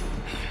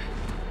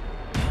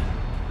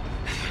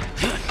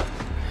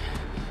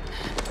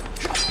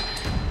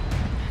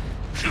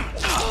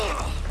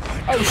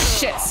 Oh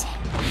shit!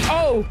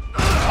 Oh!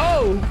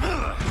 Oh!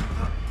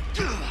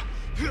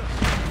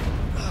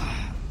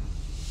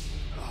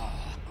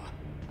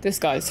 This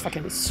guy's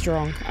fucking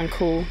strong and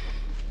cool.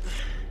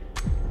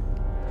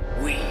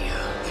 We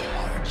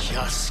are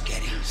just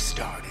getting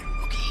started,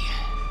 rookie.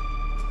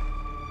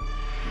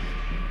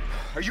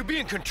 Are you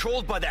being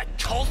controlled by that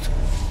cult?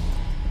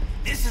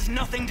 This has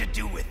nothing to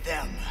do with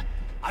them.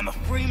 I'm a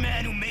free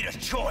man who made a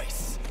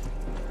choice.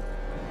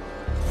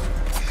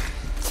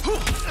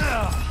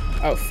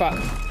 Oh, fuck.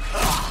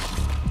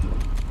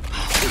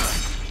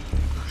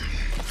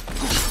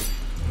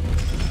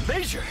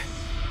 Major!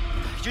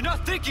 You're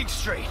not thinking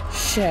straight!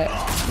 Shit.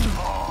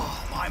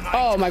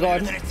 Oh my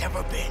God. Than it's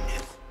ever been.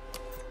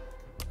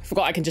 I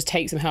forgot I can just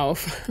take some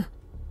health.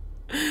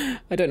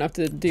 I don't have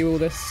to do all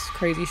this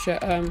crazy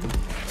shit. Now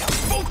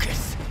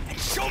focus and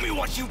show me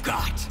what you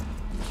got.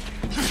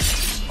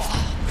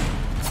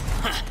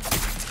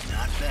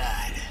 Not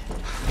bad.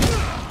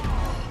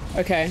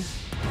 Okay.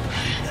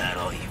 That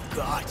all you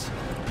got?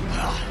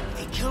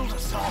 They killed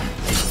us all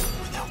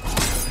without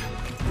honor,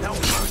 without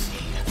mercy.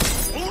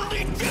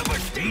 Only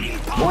devastating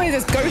power. What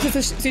is this? Ghost of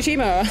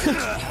Tsushima?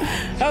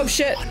 Oh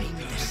shit. Wanting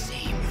the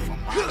same for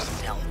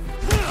myself.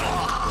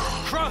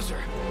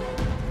 Krauser!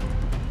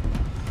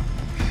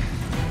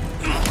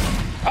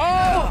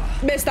 Oh!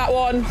 Missed that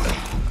one.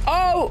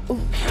 Oh!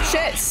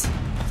 Shit.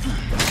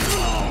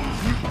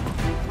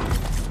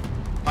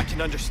 I can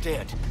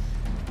understand.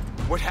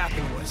 What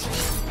happened was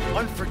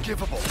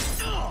unforgivable.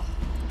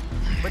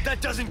 But that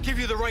doesn't give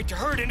you the right to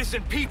hurt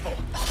innocent people.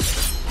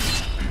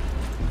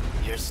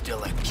 You're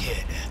still a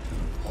kid,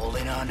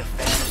 holding on to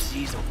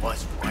fantasies of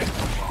what's right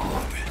or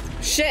wrong.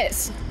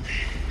 Shit.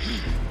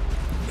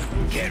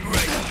 Get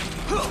ready.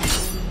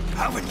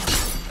 Haven't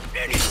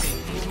you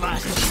anything these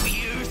last 2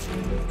 years?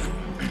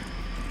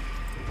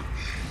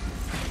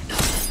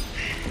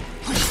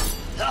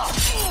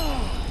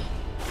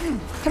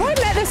 Have I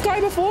met this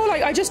guy before?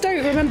 Like, I just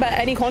don't remember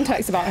any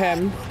context about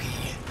him.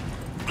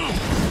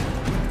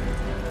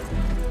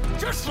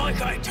 Just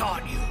like I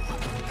taught you.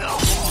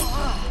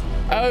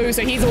 Oh,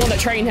 so he's the one that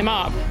trained him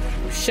up.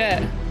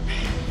 Shit.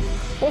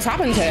 What's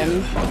happened to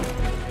him?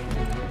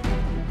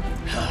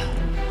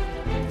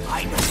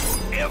 I know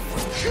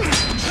everything.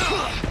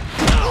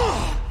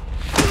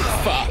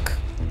 Fuck.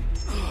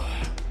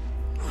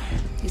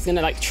 He's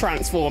gonna like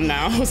transform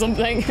now or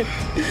something.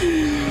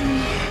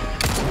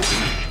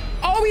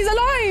 Oh, he's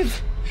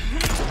alive!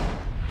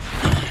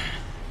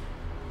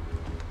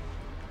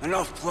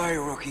 Enough play,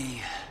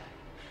 rookie.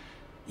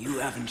 You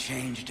haven't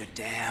changed a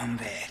damn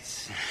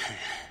bit.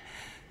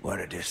 What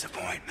a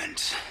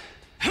disappointment.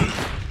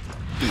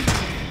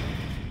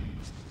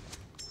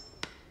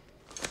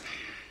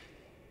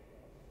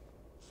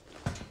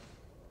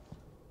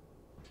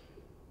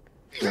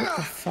 What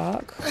the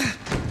fuck?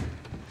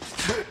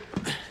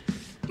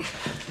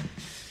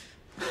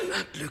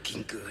 Not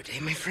looking good, eh,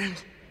 my friend?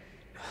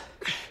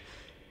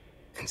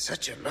 And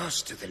such a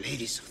loss to the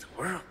ladies of the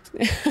world.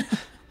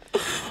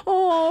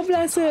 Oh,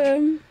 bless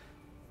him.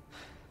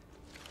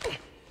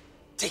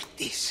 Take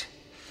this.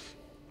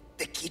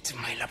 The key to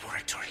my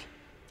laboratory.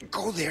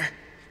 Go there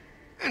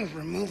and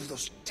remove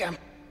those damn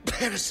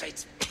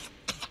parasites.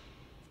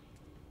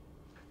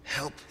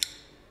 Help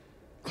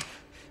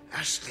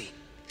Ashley.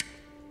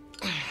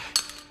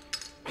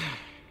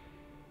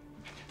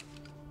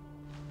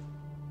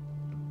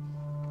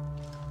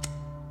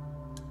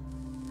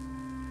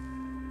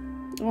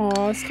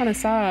 Oh, it's kind of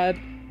sad.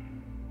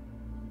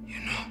 You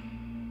know,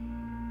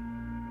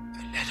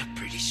 I led a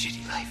pretty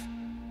shitty life.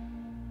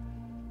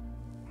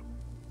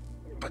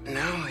 But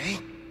now, eh?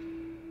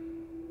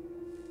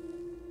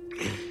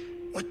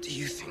 What do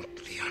you think,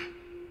 Leon?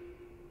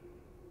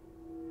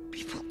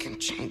 People can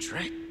change,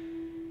 right?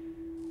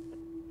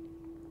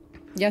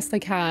 Yes, they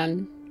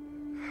can.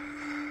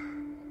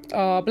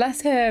 Oh,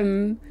 bless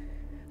him.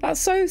 That's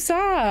so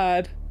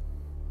sad.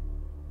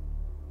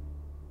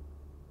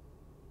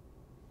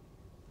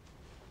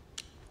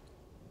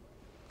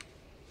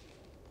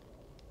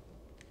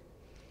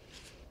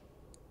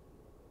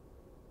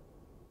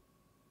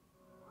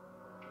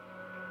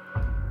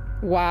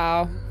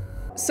 Wow.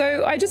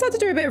 So I just had to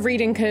do a bit of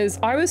reading because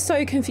I was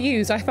so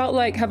confused. I felt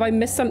like, have I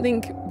missed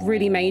something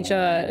really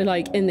major,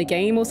 like in the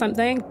game or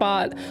something?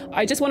 But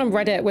I just went on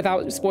Reddit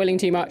without spoiling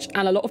too much.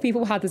 And a lot of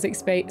people had this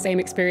same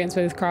experience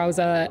with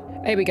Krauser.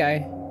 Here we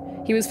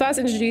go. He was first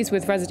introduced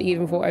with Resident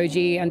Evil 4 OG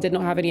and did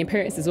not have any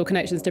appearances or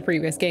connections to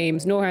previous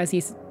games, nor has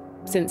he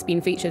since been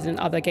featured in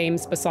other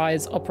games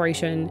besides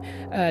Operation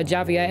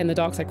Javier in the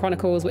Dark Side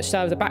Chronicles, which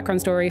serves a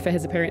background story for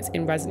his appearance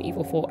in Resident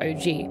Evil 4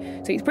 OG.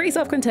 So he's pretty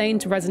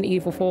self-contained to Resident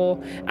Evil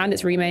 4 and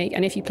its remake,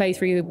 and if you play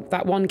through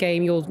that one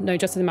game, you'll know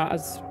just about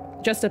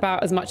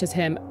as much as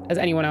him as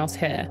anyone else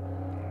here.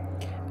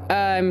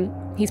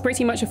 He's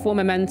pretty much a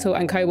former mentor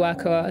and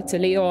co-worker to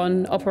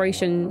Leon.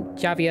 Operation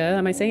Javier,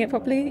 am I saying it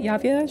properly?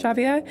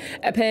 Javier?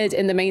 Appeared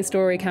in the main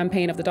story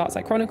campaign of the Dark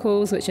Side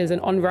Chronicles, which is an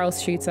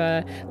on-rails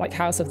shooter like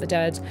House of the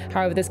Dead.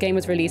 However, this game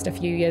was released a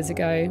few years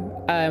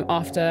ago,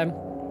 after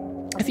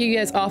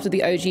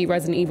the OG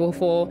Resident Evil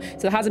 4, so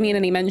there hasn't been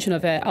any mention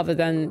of it other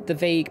than the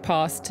vague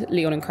past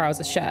Leon and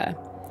Krauser share.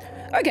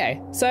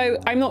 Okay, so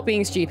I'm not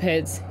being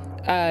stupid.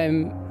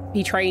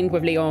 he trained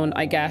with Leon,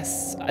 I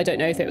guess. I don't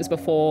know if it was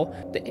before,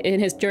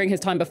 during his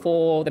time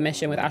before the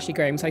mission with Ashley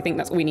Graham. So I think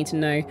that's all we need to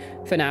know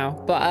for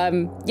now. But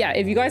yeah,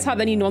 if you guys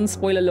have any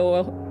non-spoiler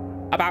lore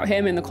about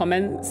him in the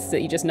comments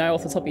that you just know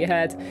off the top of your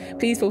head,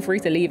 please feel free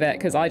to leave it,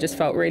 because I just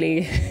felt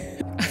really,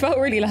 I felt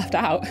really left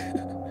out.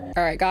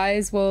 All right,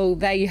 guys, well,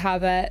 there you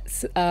have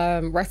it.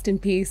 Rest in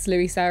peace,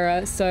 Luis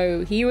Serra.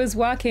 So he was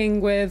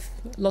working with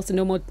Los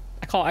Illuminados.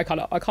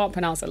 I can't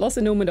pronounce it. Los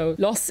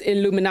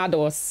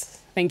Illuminados.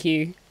 Thank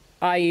you.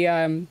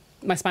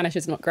 My Spanish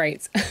is not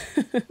great.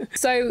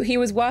 So he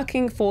was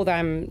working for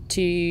them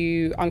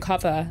to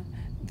uncover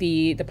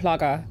the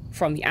plugger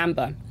from the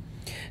amber.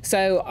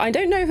 So I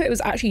don't know if it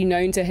was actually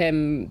known to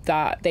him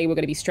that they were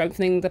going to be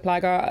strengthening the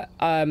plugger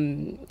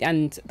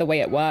and the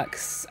way it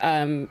works,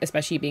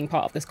 especially being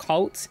part of this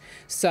cult.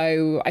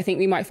 So I think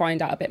we might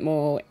find out a bit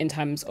more in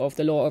terms of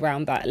the lore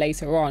around that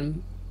later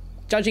on.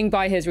 Judging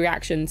by his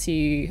reaction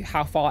to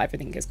how far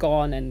everything has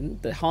gone and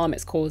the harm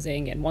it's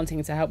causing and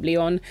wanting to help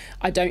Leon,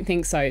 I don't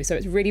think so. So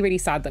it's really, really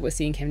sad that we're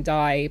seeing him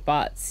die,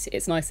 but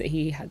it's nice that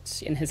he had,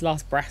 in his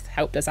last breath,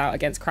 helped us out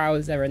against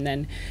Krauser and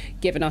then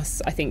given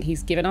us, I think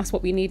he's given us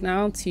what we need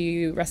now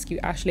to rescue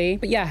Ashley.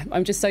 But yeah,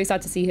 I'm just so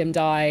sad to see him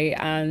die,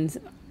 and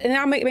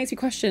now it makes me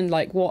question,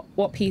 like,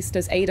 what piece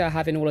does Ada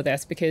have in all of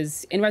this?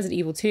 Because in Resident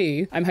Evil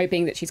 2, I'm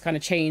hoping that she's kind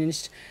of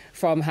changed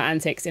from her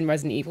antics in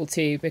Resident Evil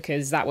 2,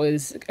 because that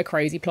was a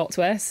crazy plot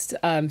twist.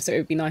 So it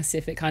would be nice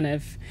if she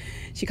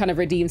kind of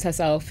redeems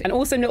herself. And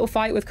also little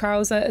fight with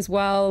Krauser as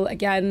well.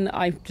 Again,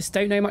 I just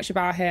don't know much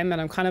about him, and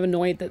I'm kind of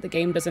annoyed that the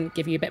game doesn't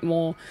give you a bit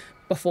more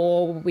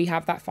before we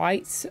have that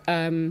fight.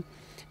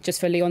 Just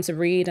for Leon to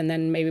read, and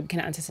then maybe we can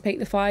anticipate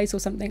the fight or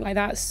something like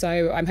that.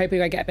 So I'm hoping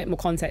I get a bit more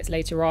context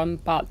later on,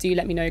 but do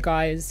let me know,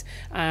 guys.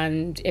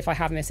 And if I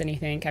have missed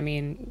anything, I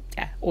mean,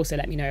 yeah, also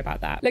let me know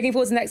about that. Looking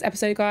forward to the next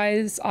episode,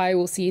 guys. I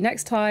will see you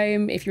next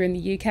time. If you're in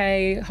the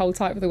UK, hold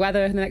tight for the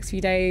weather in the next few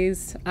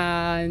days,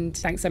 and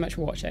thanks so much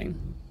for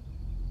watching.